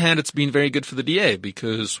the other hand, it's been very good for the DA,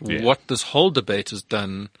 because what this whole debate has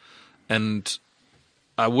done, and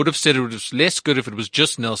I would have said it was less good if it was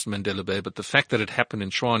just Nelson Mandela Bay, but the fact that it happened in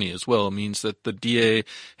Tshwane as well means that the DA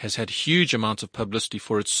has had huge amounts of publicity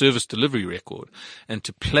for its service delivery record, and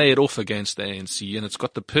to play it off against the ANC, and it's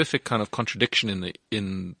got the perfect kind of contradiction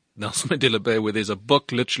in Nelson Mandela Bay, where there's a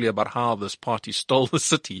book literally about how this party stole the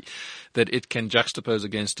city, that it can juxtapose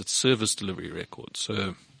against its service delivery record.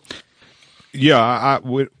 So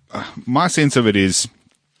my sense of it is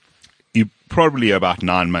probably about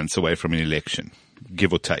 9 months away from an election,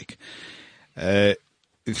 give or take.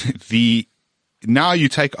 Now you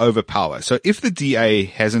take over power. So if the DA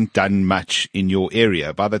hasn't done much in your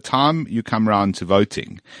area, by the time you come around to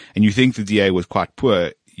voting and you think the DA was quite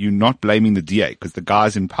poor, you're not blaming the DA because the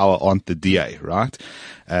guys in power aren't the DA, right?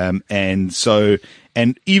 And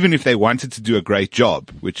even if they wanted to do a great job,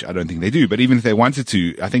 which I don't think they do, but even if they wanted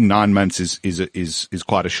to, I think 9 months is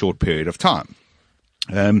quite a short period of time.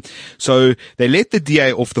 So they let the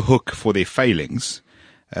DA off the hook for their failings.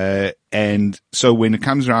 And so when it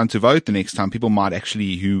comes around to vote the next time, people might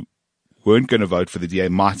actually, who weren't going to vote for the DA,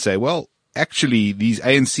 might say, well, actually these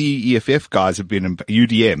ANC, EFF guys have been,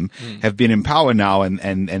 UDM have been in power now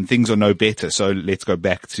and things are no better. So let's go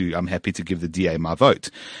back to, I'm happy to give the DA my vote.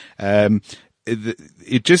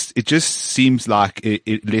 It just seems like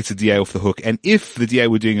it lets the DA off the hook. And if the DA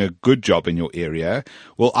were doing a good job in your area,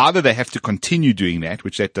 well, either they have to continue doing that,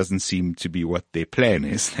 which that doesn't seem to be what their plan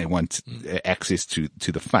is. They want access to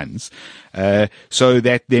the funds. So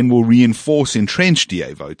that then will reinforce entrenched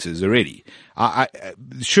DA voters already.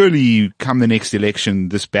 Surely come the next election,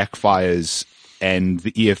 this backfires and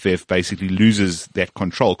the EFF basically loses that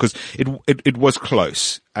control because it was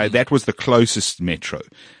close. That was the closest metro.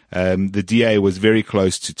 The DA was very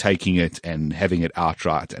close to taking it and having it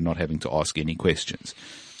outright and not having to ask any questions.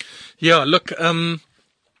 Yeah, look,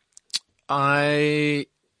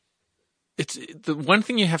 it's the one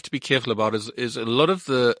thing you have to be careful about is a lot of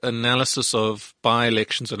the analysis of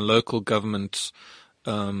by-elections and local government,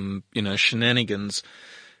 shenanigans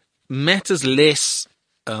matters less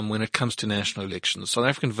when it comes to national elections. South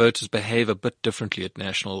African voters behave a bit differently at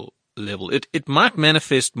national level. It might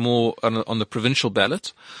manifest more on the provincial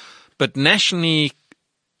ballot, but nationally,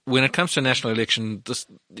 when it comes to a national election,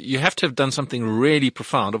 you have to have done something really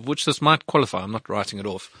profound, of which this might qualify. I'm not writing it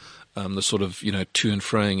off. The sort of, to and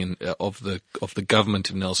froing of the government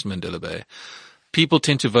in Nelson Mandela Bay. People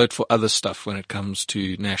tend to vote for other stuff when it comes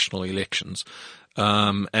to national elections.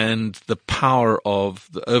 And the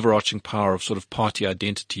overarching power of sort of party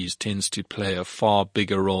identities tends to play a far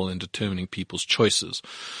bigger role in determining people's choices.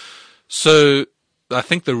 So I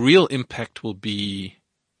think the real impact will be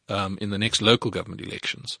in the next local government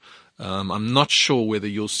elections. I'm not sure whether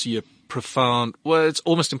you'll see a profound, well, it's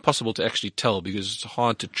almost impossible to actually tell because it's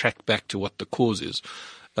hard to track back to what the cause is.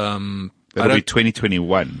 That'll be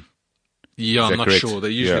 2021. Yeah, I'm not correct? Sure. They're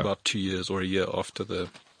usually about 2 years or a year after the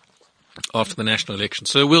national election.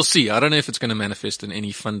 So we'll see. I don't know if it's going to manifest in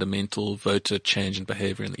any fundamental voter change in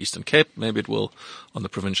behavior in the Eastern Cape. Maybe it will on the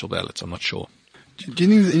provincial ballots. I'm not sure. Do you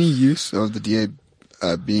think there's any use of the DA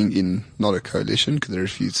being in not a coalition, because I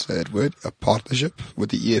refuse to say that word, a partnership with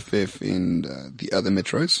the EFF and the other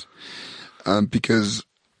metros? Because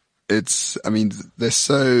they're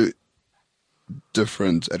so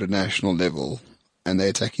different at a national level and they're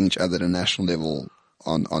attacking each other at a national level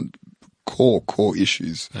on core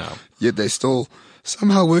issues. Yeah. Yet they're still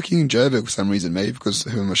somehow working in Joburg for some reason, maybe because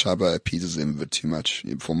Herman Mashaba appeases them a bit too much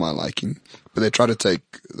for my liking. But they try to take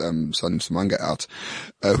Salim Simanga out,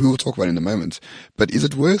 who we'll talk about in a moment. But is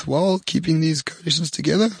it worthwhile keeping these coalitions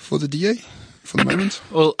together for the DA for the moment?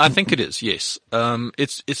 Well, I think it is, yes.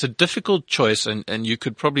 It's a difficult choice, and you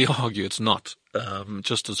could probably argue it's not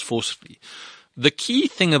just as forcefully. The key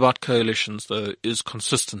thing about coalitions, though, is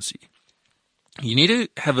consistency. You need to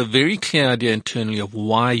have a very clear idea internally of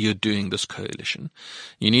why you're doing this coalition.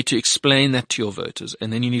 You need to explain that to your voters,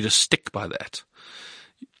 and then you need to stick by that.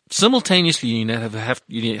 Simultaneously, you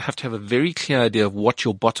have to have a very clear idea of what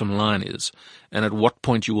your bottom line is and at what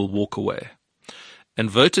point you will walk away. And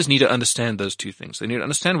voters need to understand those two things. They need to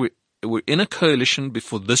understand we're in a coalition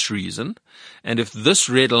for this reason, and if this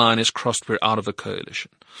red line is crossed, we're out of a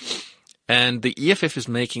coalition. And the EFF is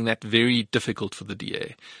making that very difficult for the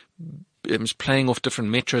DA. It's playing off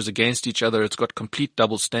different metros against each other. It's got complete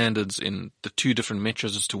double standards in the two different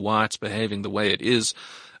metros as to why it's behaving the way it is.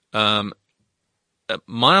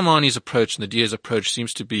 Mayamani's approach and the DA's approach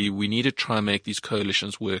seems to be we need to try and make these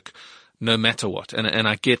coalitions work no matter what. And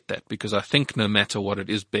I get that because I think no matter what, it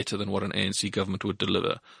is better than what an ANC government would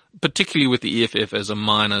deliver, particularly with the EFF as a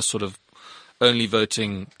minor sort of only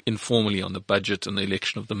voting informally on the budget and the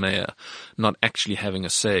election of the mayor, not actually having a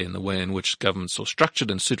say in the way in which governments are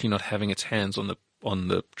structured, and certainly not having its hands on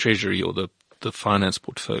the treasury or the finance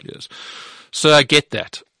portfolios. So I get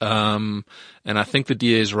that. And I think the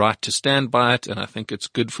DA is right to stand by it, and I think it's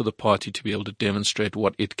good for the party to be able to demonstrate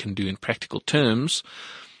what it can do in practical terms.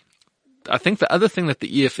 I think the other thing that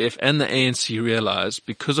the EFF and the ANC realize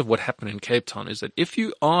because of what happened in Cape Town is that if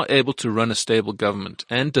you are able to run a stable government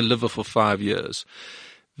and deliver for 5 years,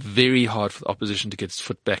 very hard for the opposition to get its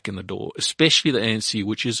foot back in the door, especially the ANC,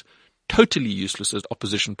 which is totally useless at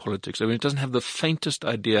opposition politics. I mean, it doesn't have the faintest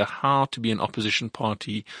idea how to be an opposition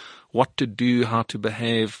party, what to do, how to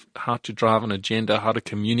behave, how to drive an agenda, how to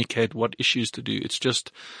communicate, what issues to do. It's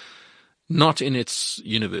just not in its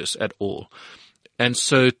universe at all. And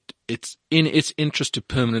so it's in its interest to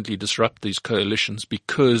permanently disrupt these coalitions,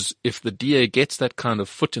 because if the DA gets that kind of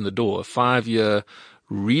foot in the door, a 5-year,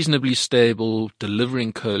 reasonably stable,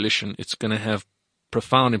 delivering coalition, it's going to have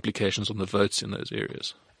profound implications on the votes in those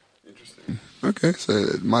areas. Interesting. Okay, so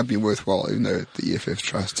it might be worthwhile, even though the EFF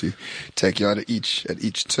tries to take you out at each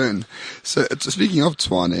turn. So speaking of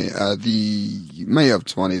Tshwane, the mayor of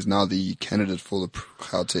Tshwane is now the candidate for the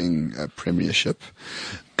Gauteng premiership.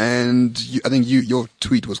 And I think your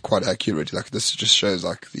tweet was quite accurate. Like, this just shows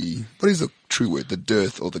like what is the true word? The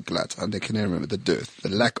dearth or the glut? I can't remember. The dearth, the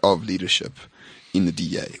lack of leadership in the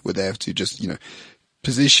DA, where they have to just,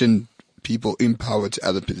 position people in power to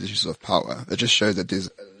other positions of power. It just shows that there's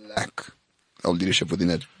a lack of leadership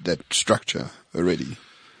within that structure already.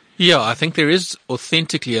 Yeah, I think there is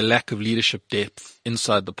authentically a lack of leadership depth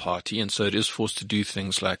inside the party, and so it is forced to do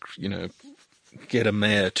things like, get a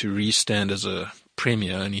mayor to re-stand as a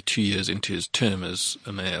premier only 2 years into his term as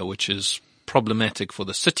a mayor, which is problematic for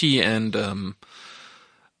the city. And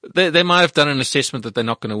they might have done an assessment that they're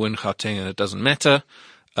not going to win Gauteng and it doesn't matter.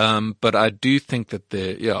 But I do think that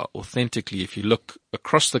authentically, if you look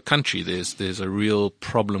across the country, there's a real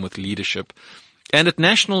problem with leadership, and at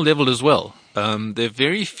national level as well. There are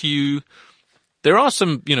very few. There are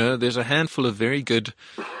some, there's a handful of very good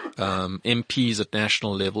MPs at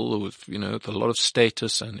national level with, with a lot of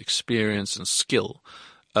status and experience and skill.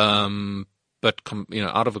 But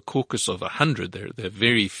out of a caucus of 100, there are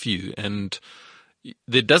very few, and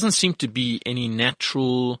there doesn't seem to be any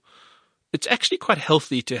natural. It's actually quite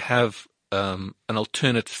healthy to have an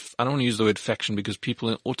alternate. I don't want to use the word faction because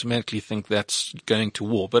people automatically think that's going to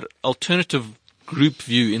war, but alternative group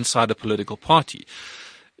view inside a political party.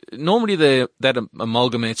 Normally that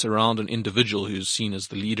amalgamates around an individual who's seen as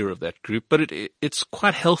the leader of that group, but it's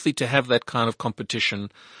quite healthy to have that kind of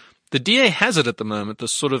competition. The DA has it at the moment,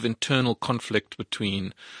 this sort of internal conflict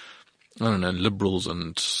between, liberals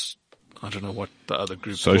and I don't know what the other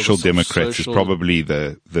group. Social Democrats is probably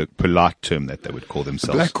the polite term that they would call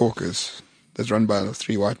themselves. The Black Caucus. That's run by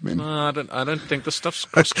 3 white men. No, I don't think the stuff's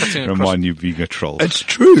cross-cutting across. Remind you being a troll. It's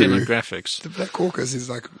true. Demographics. The Black Caucus is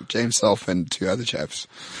like James Self and 2 other chaps.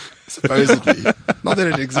 Supposedly. Not that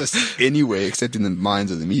it exists anywhere except in the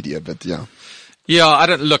minds of the media, but yeah. Yeah, I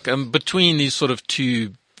don't look, between these sort of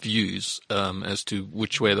two views, as to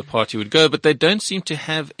which way the party would go, but they don't seem to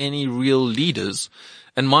have any real leaders.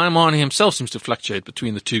 And Maimane himself seems to fluctuate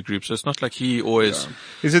between the two groups, so it's not like he always. Yeah.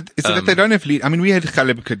 Is it that they don't have lead? I mean, we had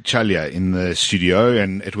Caleb Kachalia in the studio,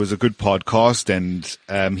 and it was a good podcast,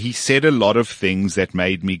 and he said a lot of things that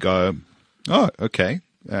made me go, "Oh, okay."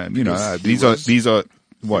 These are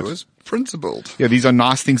what? He was principled. Yeah, these are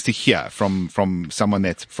nice things to hear from someone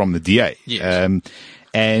that's from the DA. Yes.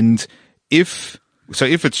 And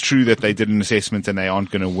if it's true that they did an assessment and they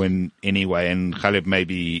aren't going to win anyway, and Caleb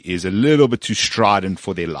maybe is a little bit too strident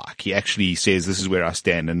for their like, he actually says, "This is where I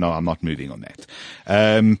stand, and no, I'm not moving on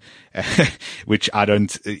that," which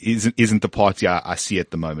isn't the party I see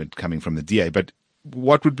at the moment coming from the DA. But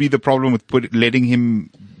what would be the problem with letting him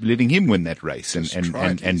win that race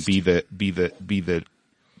and be the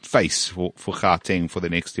face for Gauteng for the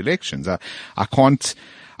next elections? I can't.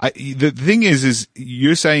 The thing is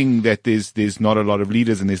you're saying that there's not a lot of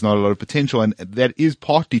leaders and there's not a lot of potential, and that is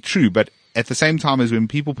partly true. But at the same time, as when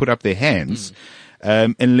people put up their hands,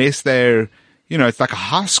 unless they're, it's like a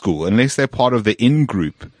high school, unless they're part of the in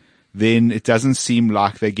group, then it doesn't seem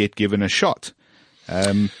like they get given a shot.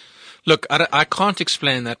 Look, I can't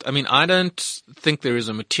explain that. I mean, I don't think there is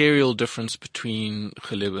a material difference between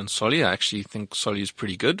Caleb and Solly. I actually think Solly is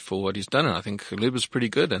pretty good for what he's done, and I think Caleb is pretty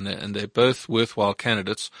good, and they're both worthwhile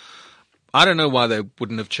candidates. I don't know why they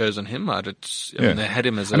wouldn't have chosen him. I mean, they had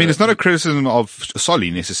him as it's not a criticism of Solly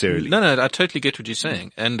necessarily. No, I totally get what you're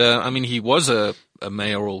saying. And, he was a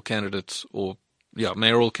mayoral candidate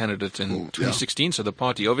mayoral candidate in 2016, so the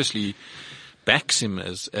party obviously backs him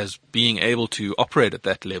as being able to operate at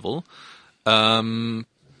that level.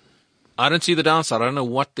 I don't see the downside. I don't know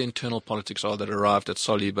what the internal politics are that arrived at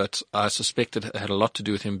Solly, but I suspect it had a lot to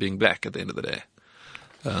do with him being black at the end of the day.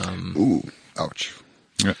 Ouch.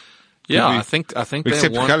 Yeah, I think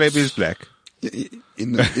except Caleb is black.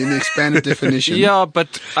 In the expanded definition. Yeah,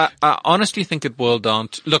 but I honestly think it boiled down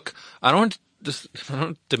to, look, I don't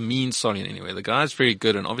demean Solly in any way. The guy's very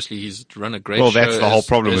good, and obviously he's run a great show. Well, that's the whole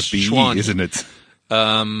problem with BE, Tshwane. isn't it?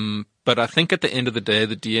 But I think at the end of the day,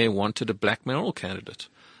 the DA wanted a black mayoral candidate.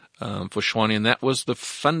 for Shwani, and that was the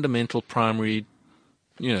fundamental primary,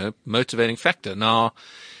 motivating factor. Now,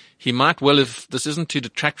 he might well have, this isn't to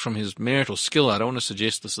detract from his merit or skill. I don't want to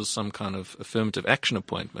suggest this is some kind of affirmative action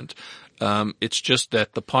appointment. It's just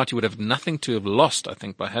that the party would have nothing to have lost, I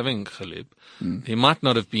think, by having Khalib. He might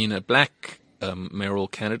not have been a black mayoral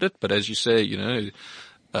candidate, but as you say,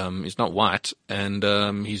 he's not white, and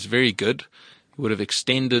he's very good. He would have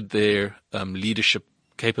extended their leadership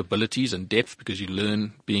capabilities and depth, because you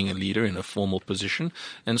learn being a leader in a formal position,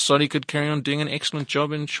 and Sodi could carry on doing an excellent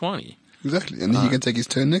job in Shwani. Exactly, and he can take his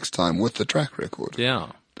turn next time with the track record.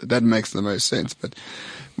 Yeah. That makes the most sense. But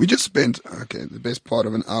we just spent, the best part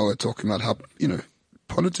of an hour talking about how,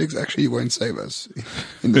 politics actually won't save us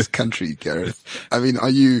in this country, Gareth. I mean,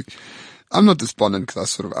 I'm not despondent, because I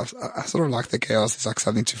sort of like the chaos. It's like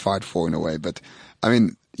something to fight for in a way. But I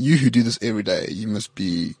mean, you who do this every day, you must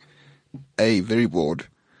be A, very bored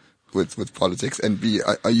with politics, and B,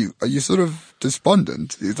 are you sort of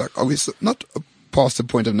despondent? It's like, are we not past the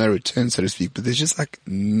point of no return, so to speak, but there's just like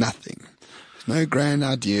nothing. There's no grand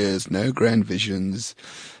ideas, no grand visions.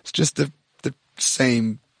 It's just the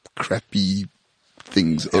same crappy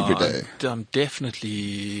things every day. I'm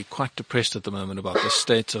definitely quite depressed at the moment about the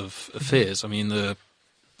state of affairs. I mean,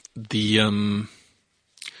 the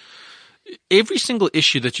every single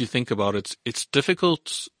issue that you think about, it's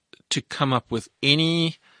difficult to come up with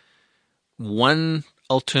any one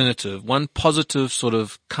alternative, one positive sort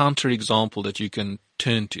of counter example that you can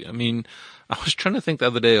turn to. I mean, I was trying to think the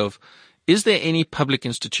other day of, is there any public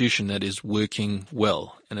institution that is working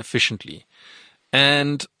well and efficiently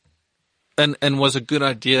and was a good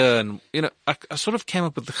idea? And, I sort of came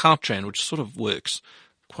up with the Gautrain, which sort of works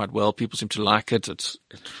quite well. People seem to like it. It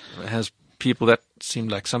has people that seem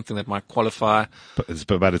like something that might qualify. But it's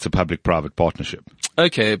a public-private partnership.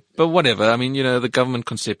 Okay, but whatever. I mean, the government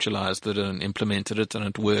conceptualized it and implemented it, and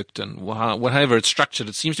it worked, and however it's structured,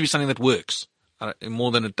 it seems to be something that works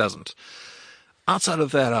more than it doesn't. Outside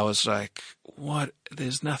of that, I was like, what?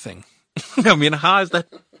 There's nothing. I mean, how is that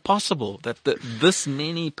possible that this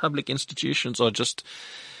many public institutions are just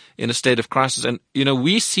in a state of crisis? And,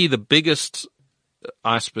 we see the biggest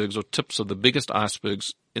icebergs or tips of the biggest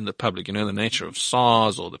icebergs in the public, the nature of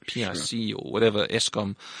SARS or the PIC or whatever,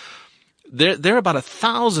 ESCOM. There are about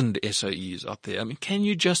 1,000 SOEs out there. I mean, can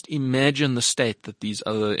you just imagine the state that these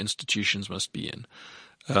other institutions must be in?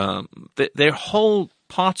 They're whole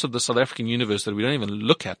parts of the South African universe that we don't even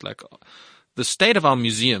look at. Like the state of our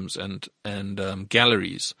museums and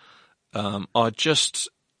galleries are just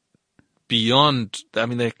beyond. I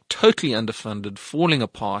mean, they're totally underfunded, falling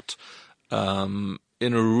apart,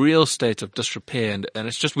 in a real state of disrepair, and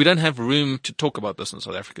it's just, we don't have room to talk about this in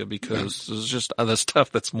South Africa because there's just other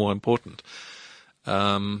stuff that's more important.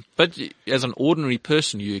 But as an ordinary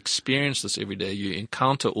person, you experience this every day. You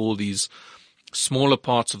encounter all these smaller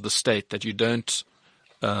parts of the state that you don't,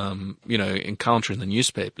 encounter in the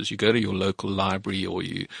newspapers. You go to your local library, or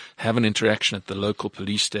you have an interaction at the local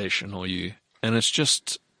police station, and it's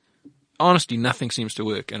just, honestly, nothing seems to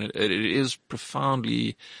work. And it is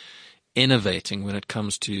profoundly innovating when it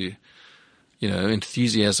comes to,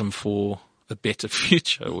 enthusiasm for a better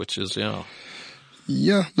future, which is,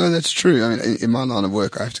 Yeah, no, that's true. I mean, in my line of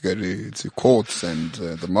work, I have to go to courts and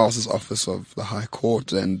the master's office of the High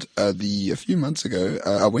Court. And a few months ago,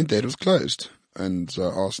 I went there. It was closed, and so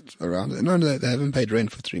I asked around. No, they haven't paid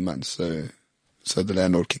rent for 3 months, so the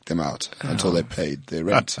landlord kicked them out until they paid their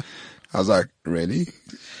rent. I was like, really?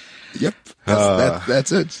 Yep,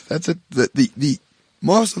 that's it. That's it. The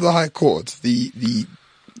Master of the High Court, the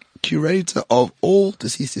curator of all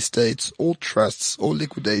deceased estates, all trusts, all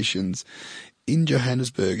liquidations in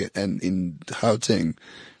Johannesburg and in Gauteng,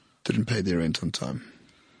 didn't pay their rent on time.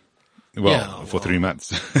 For 3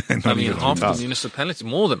 months. I mean, half the municipalities,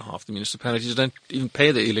 more than half the municipalities, don't even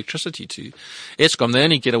pay their electricity to ESCOM. They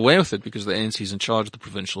only get away with it because the ANC is in charge of the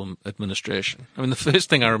provincial administration. I mean, the first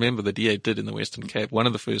thing I remember the DA did in the Western Cape, one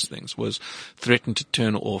of the first things, was threaten to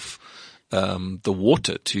turn off the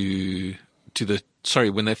water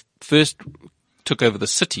when they first took over the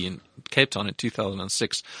city in Cape Town in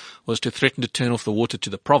 2006, was to threaten to turn off the water to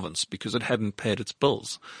the province because it hadn't paid its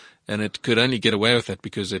bills. And it could only get away with that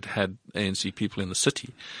because it had ANC people in the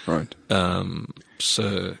city. Right.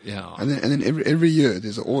 So, yeah. And then every year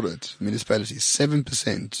there's an audit. Municipalities,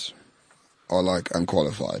 7% are like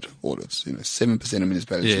unqualified audits. 7% of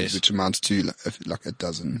municipalities, yes, which amounts to like a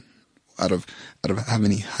dozen out of how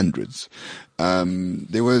many hundreds.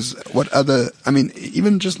 There was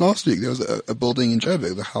even just last week, there was a building in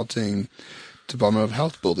Joburg, the Gauteng Department of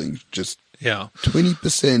Health building, just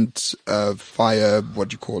 20% fire,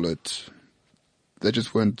 They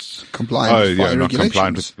just weren't compliant Oh, with yeah, fire not regulations.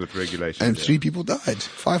 compliant with regulations. And yeah. 3 people died.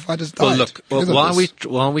 Firefighters died. Well, look, because of why this.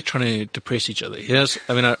 are we trying to depress each other?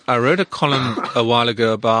 I wrote a column a while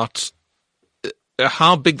ago about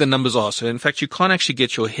how big the numbers are. So in fact, you can't actually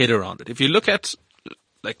get your head around it. If you look at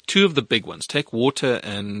like 2 of the big ones, take water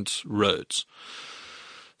and roads.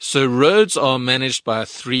 So roads are managed by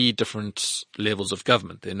 3 different levels of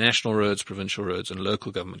government. They're national roads, provincial roads, and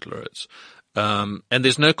local government roads. And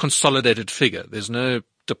there's no consolidated figure. There's no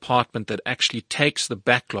department that actually takes the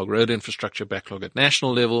backlog, road infrastructure backlog at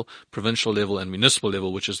national level, provincial level, and municipal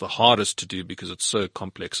level, which is the hardest to do because it's so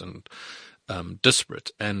complex and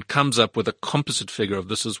disparate, and comes up with a composite figure of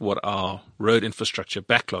this is what our road infrastructure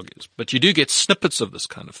backlog is. But you do get snippets of this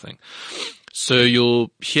kind of thing. So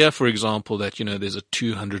you'll hear, for example, that, there's a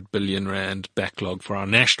 200 billion rand backlog for our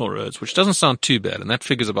national roads, which doesn't sound too bad. And that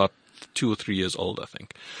figure's about 2 or 3 years old, I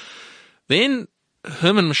think. Then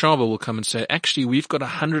Herman Mashaba will come and say, actually, we've got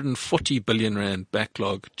 140 billion rand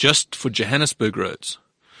backlog just for Johannesburg roads.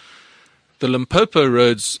 The Limpopo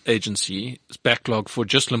Roads Agency's backlog for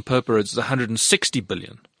just Limpopo roads is 160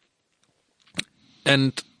 billion.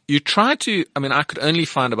 And you try to, I could only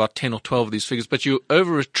find about 10 or 12 of these figures, but you're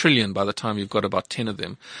over 1 trillion by the time you've got about 10 of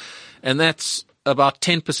them. And that's about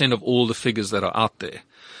 10% of all the figures that are out there.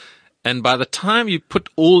 And by the time you put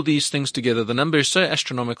all these things together, the number is so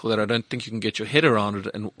astronomical that I don't think you can get your head around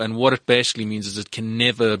it. And what it basically means is it can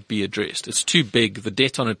never be addressed. It's too big. The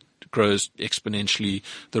debt on it grows exponentially.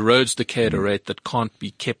 The roads decay at a rate that can't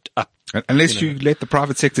be kept up. Unless you let the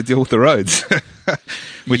private sector deal with the roads,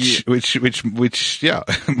 which might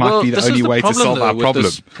be the only way to solve our problem.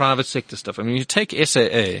 This private sector stuff. You take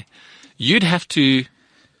SAA, you'd have to,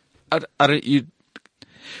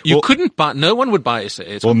 couldn't buy, no one would buy SAA.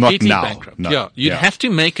 It's completely bankrupt. No, you'd have to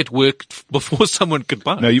make it work before someone could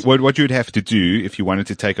buy it. No, what you'd have to do if you wanted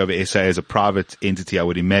to take over SAA as a private entity, I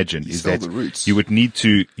would imagine, is that you would need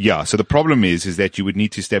to, so the problem is that you would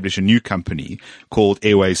need to establish a new company called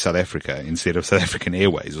Airways South Africa instead of South African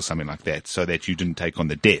Airways or something like that, so that you didn't take on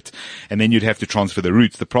the debt. And then you'd have to transfer the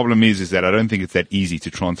routes. The problem is that I don't think it's that easy to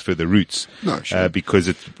transfer the routes. No, sure. Because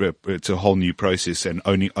it's a whole new process, and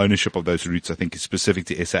ownership of those routes, I think, is specific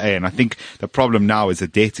to SAA. And I think the problem now is the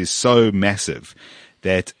debt is so massive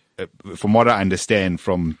that, from what I understand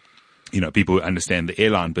from, people who understand the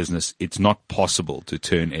airline business, it's not possible to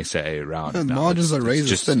turn SAA around. The margins are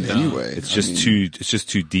razor thin anyway. It's just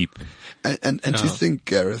too deep. And to think,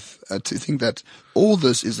 Gareth, to think that all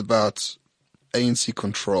this is about ANC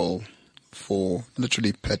control for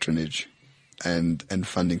literally patronage and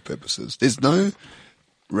funding purposes. There's no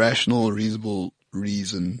rational, reasonable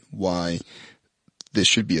reason why there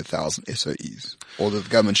should be 1,000 SOEs, or that the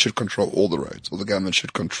government should control all the roads, or the government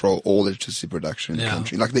should control all electricity production in the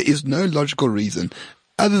country. Like, there is no logical reason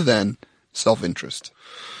other than self-interest.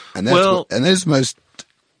 And that's that is the most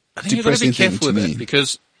depressing thing to me.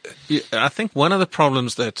 Because I think one of the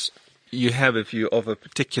problems that you have if you're of a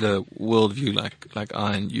particular worldview like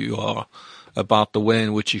I and you are about the way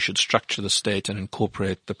in which you should structure the state and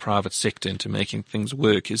incorporate the private sector into making things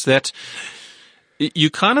work is that you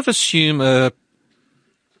kind of assume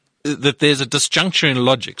that there's a disjuncture in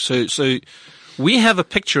logic. So we have a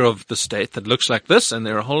picture of the state that looks like this, and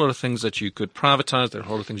there are a whole lot of things that you could privatize. There are a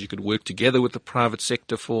whole lot of things you could work together with the private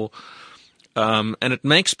sector for. And it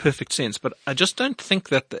makes perfect sense. But I just don't think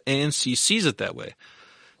that the ANC sees it that way.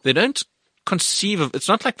 They don't conceive of, it's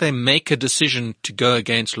not like they make a decision to go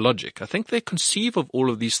against logic. I think they conceive of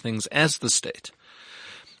all of these things as the state.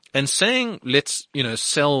 And saying, let's,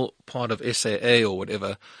 sell part of SAA or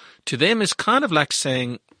whatever, to them is kind of like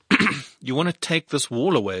saying, you want to take this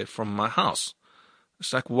wall away from my house.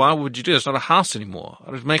 It's like, why would you do it? It's not a house anymore.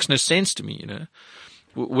 It makes no sense to me,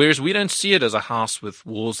 Whereas we don't see it as a house with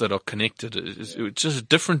walls that are connected. It's just a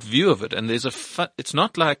different view of it. And it's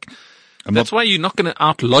not like, that's why you're not going to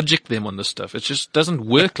out-logic them on this stuff. It just doesn't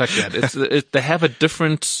work like that. They have a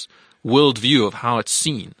different worldview of how it's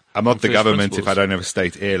seen. I'm not the government if I don't have a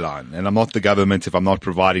state airline, and I'm not the government if I'm not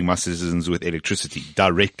providing my citizens with electricity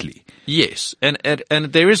directly. Yes, and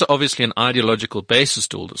there is obviously an ideological basis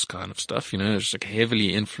to all this kind of stuff. It's like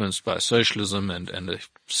heavily influenced by socialism and a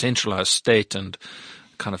centralized state and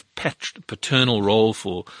kind of paternal role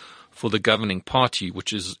for the governing party,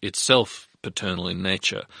 which is itself paternal in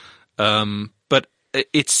nature. But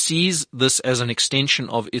it sees this as an extension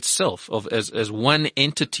of itself, as one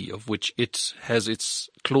entity of which it has its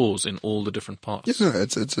claws in all the different parts. Yeah,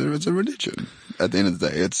 it's a religion. At the end of the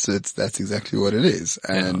day, that's exactly what it is.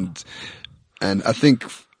 And I think,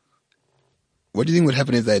 what do you think would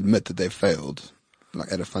happen if they admit that they failed?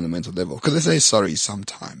 like at a fundamental level, because they say sorry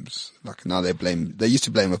sometimes. Like now they used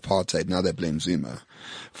to blame apartheid, now they blame Zuma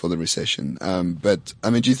for the recession. But I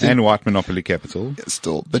mean, do you think, and white monopoly capital.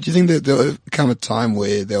 still, but do you think that there'll come a time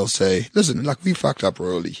where they'll say, listen, like we fucked up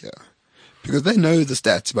royally here? Because they know the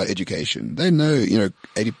stats about education. They know,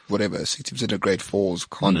 60% of grade 4s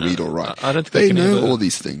can't read or write. I don't think they know all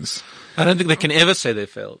these things. I don't think they can ever say they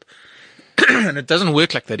failed. And it doesn't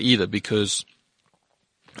work like that either, because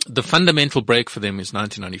the fundamental break for them is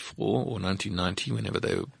 1994 or 1990, whenever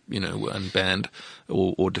they were unbanned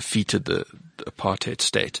or defeated the apartheid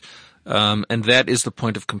state. And that is the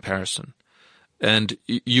point of comparison. And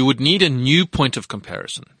you would need a new point of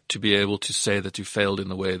comparison to be able to say that you failed in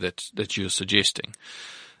the way that you're suggesting.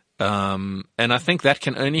 And I think that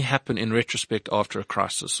can only happen in retrospect after a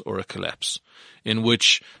crisis or a collapse, in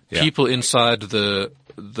which people inside the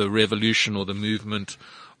revolution or the movement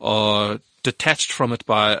are detached from it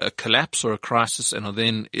by a collapse or a crisis, and are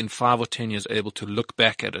then in 5 or 10 years able to look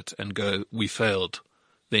back at it and go, we failed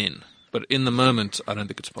then. But in the moment, I don't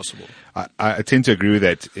think it's possible. I tend to agree with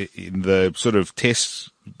that. In the sort of test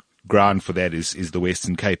ground for that is the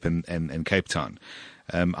Western Cape and Cape Town.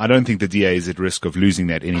 I don't think the DA is at risk of losing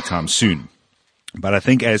that anytime soon. But I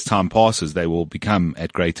think as time passes, they will become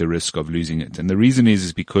at greater risk of losing it. And the reason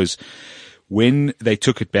is because when they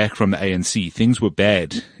took it back from the ANC, things were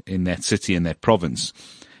bad in that city and that province.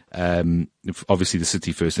 Obviously the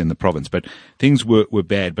city first, then the province. But things were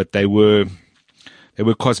bad, but they were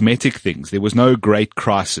cosmetic things. There was no great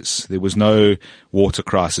crisis. There was no water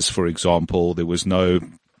crisis, for example. There was no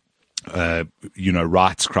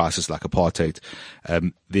rights crisis like apartheid.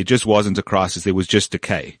 There just wasn't a crisis. There was just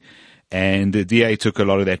decay. And the DA took a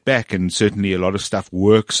lot of that back, and certainly a lot of stuff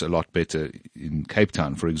works a lot better in Cape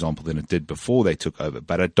Town, for example, than it did before they took over.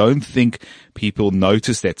 But I don't think people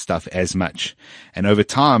notice that stuff as much. And over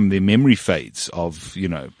time, their memory fades of,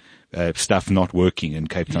 stuff not working in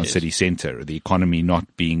Cape Town city centre, the economy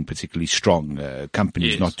not being particularly strong,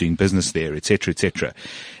 companies not doing business there, et cetera.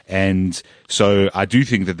 And so I do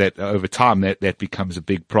think that over time that becomes a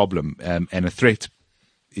big problem, and a threat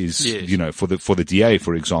is, for the DA,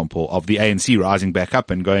 for example, of the ANC rising back up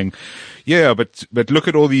and going, but look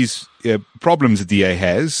at all these problems the DA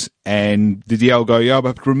has, and the DA will go,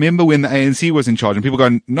 but remember when the ANC was in charge? And people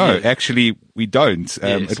go, no, actually we don't.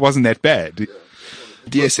 It wasn't that bad.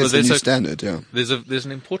 DA sets a new standard, yeah. There's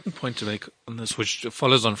an important point to make on this, which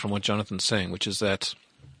follows on from what Jonathan's saying, which is that,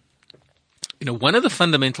 one of the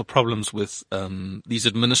fundamental problems with these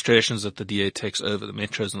administrations that the DA takes over, the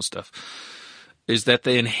metros and stuff, is that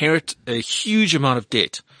they inherit a huge amount of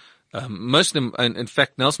debt. Most of them, and in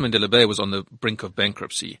fact, Nelson Mandela Bay was on the brink of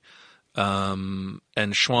bankruptcy, and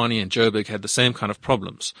Tshwane and Joburg had the same kind of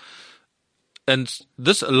problems. And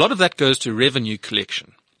a lot of that goes to revenue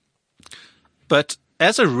collection. But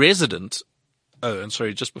as a resident,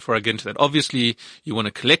 just before I get into that, obviously you want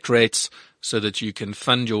to collect rates so that you can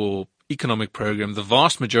fund your economic program, the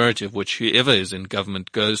vast majority of which, whoever is in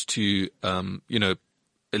government, goes to,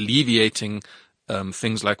 alleviating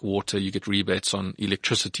things like water. You get rebates on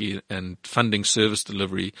electricity and funding service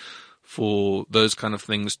delivery for those kind of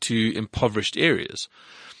things to impoverished areas.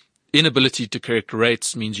 Inability to correct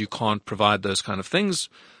rates means you can't provide those kind of things,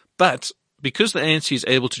 but because the ANC is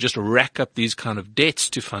able to just rack up these kind of debts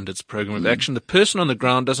to fund its program of action, the person on the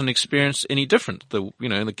ground doesn't experience any different. They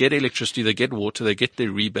get electricity, they get water, they get their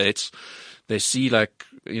rebates. They see a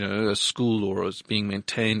school or is being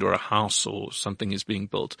maintained or a house or something is being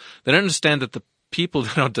built. They don't understand that the people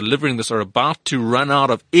that are delivering this are about to run out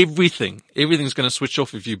of everything. Everything's going to switch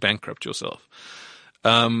off if you bankrupt yourself.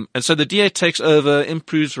 And so the DA takes over,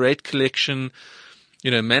 improves rate collection,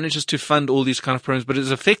 manages to fund all these kind of programs, but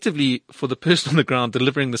is effectively, for the person on the ground,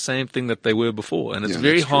 delivering the same thing that they were before. And it's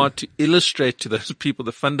very hard to illustrate to those people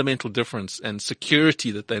the fundamental difference and security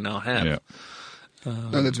that they now have. Yeah.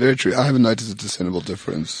 No, that's very true. I haven't noticed a discernible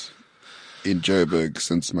difference in Joburg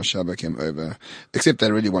since Mashaba came over, except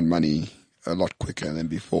they really want money a lot quicker than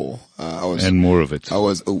before. And more of it.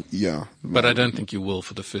 But I don't think you will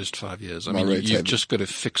for the first 5 years. I mean, you've just got to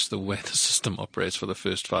fix the way the system operates for the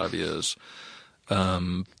first 5 years.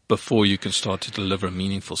 Before you can start to deliver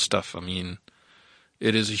meaningful stuff. I mean,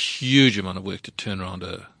 it is a huge amount of work to turn around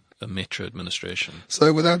a metro administration.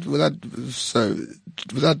 So without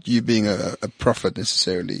you being a prophet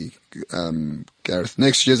necessarily, Gareth,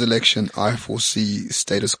 next year's election, I foresee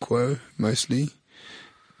status quo mostly.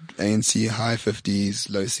 ANC high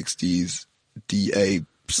 50s, low 60s, DA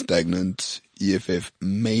stagnant, EFF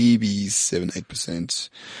maybe 7-8%.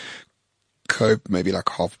 Cope maybe like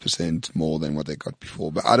 0.5% more than what they got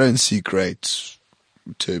before, but I don't see great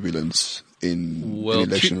turbulence in Well,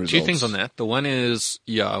 election two results? things on that. The one is,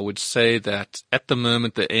 I would say that at the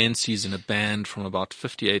moment the ANC is in a band from about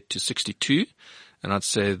 58 to 62. And I'd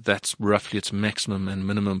say that's roughly its maximum and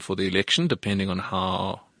minimum for the election, depending on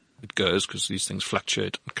how it goes, because these things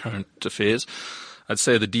fluctuate in current affairs. I'd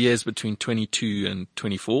say the DA is between 22 and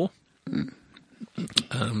 24.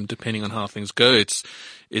 Depending on how things go,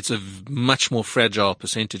 it's a much more fragile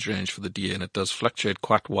percentage range for the DA, and it does fluctuate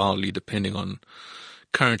quite wildly depending on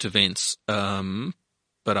current events.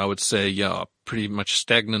 But I would say, pretty much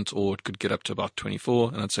stagnant, or it could get up to about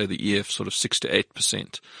 24. And I'd say the EF sort of 6 to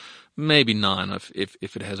 8%. Maybe 9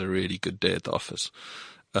 if it has a really good day at the office.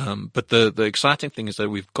 But the exciting thing is that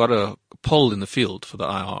we've got a poll in the field for the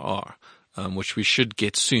IRR, which we should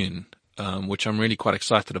get soon, which I'm really quite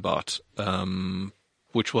excited about,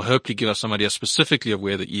 which will hopefully give us some idea specifically of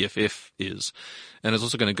where the EFF is. And it's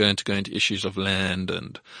also going to go into issues of land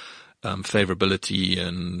and favorability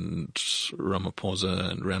and Ramaphosa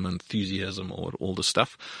and Ram enthusiasm, or all the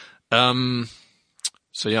stuff.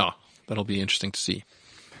 So that'll be interesting to see.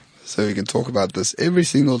 So we can talk about this every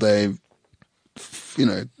single day,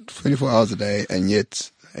 24 hours a day, and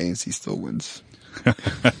yet ANC still wins.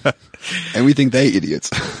 And we think they're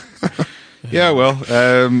idiots. Yeah, well,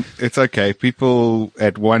 it's okay. People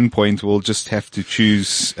at one point will just have to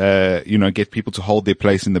choose, get people to hold their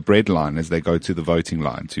place in the bread line as they go to the voting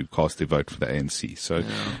line to cast their vote for the ANC. So,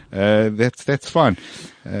 that's fine.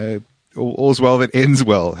 All's well that ends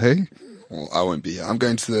well, hey? Well, I won't be here. I'm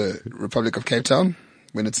going to the Republic of Cape Town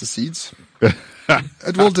when it secedes.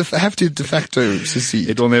 It will have to de facto secede.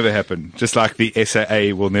 It will never happen. Just like the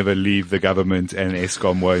SAA will never leave the government and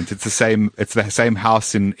Eskom won't. It's the same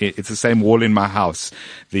house it's the same wall in my house.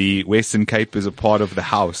 The Western Cape is a part of the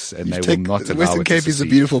house, and they will not allow it to secede. The Western Cape is a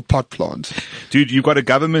beautiful pot plant. Dude, you've got a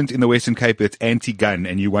government in the Western Cape that's anti-gun,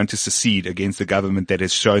 and you want to secede against the government that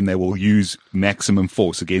has shown they will use maximum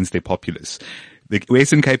force against their populace. The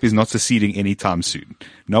Western Cape is not seceding anytime soon.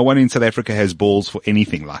 No one in South Africa has balls for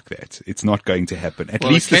anything like that. It's not going to happen. At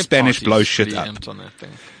least the Spanish blow shit up. On that thing.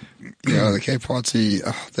 Yeah, the Cape Party,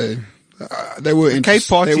 they were interesting. Cape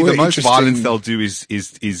Party, the most violence they'll do is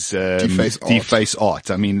deface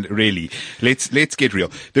art. I mean, really, let's get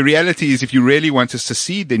real. The reality is, if you really want to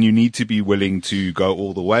secede, then you need to be willing to go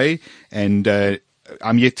all the way. And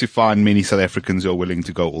I'm yet to find many South Africans who are willing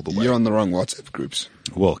to go all the way. You're on the wrong WhatsApp groups.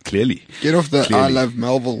 Well, clearly. Get off the I Love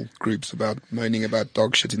Melville groups about moaning about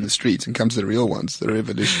dog shit in the streets and come to the real ones, the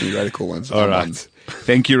revolutionary radical ones. All right.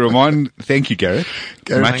 Thank you, Ramon. Thank you, Gareth.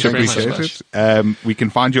 Much appreciated. We can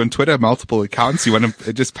find you on Twitter, multiple accounts. You want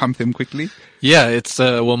to just pump them quickly? Yeah, it's,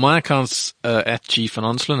 my account's, at G van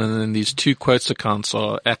Onselen, and then these two quotes accounts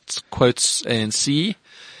are at quotes ANC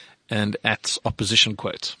and at opposition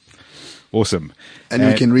quote. Awesome. And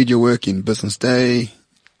we can read your work in Business Day.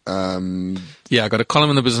 I got a column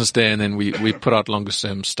in the Business Day, and then we put out longer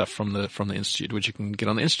term stuff from the Institute, which you can get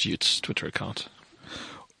on the Institute's Twitter account.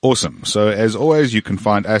 Awesome. So as always, you can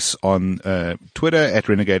find us on Twitter at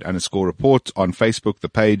Renegade_report, on Facebook, the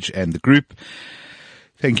page and the group.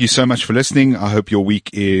 Thank you so much for listening. I hope your week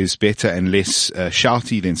is better and less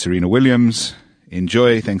shouty than Serena Williams.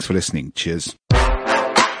 Enjoy. Thanks for listening. Cheers.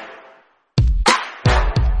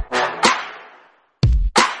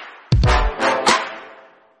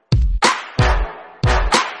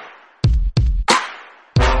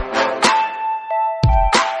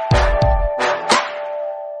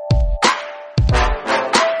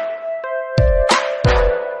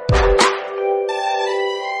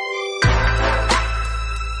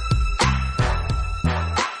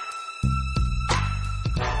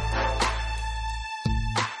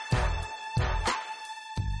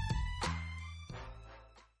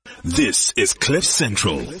 This is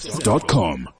CliffCentral.com.